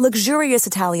 $50, luxurious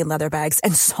Italian leather bags,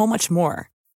 and so much more.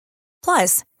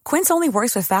 Plus, Quince only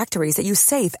works with factories that use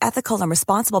safe, ethical, and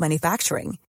responsible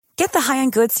manufacturing. Get the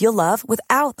high-end goods you'll love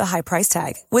without the high price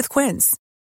tag with Quince.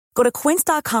 Go to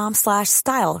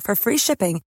quince.com/style for free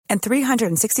shipping and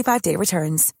 365-day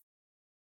returns.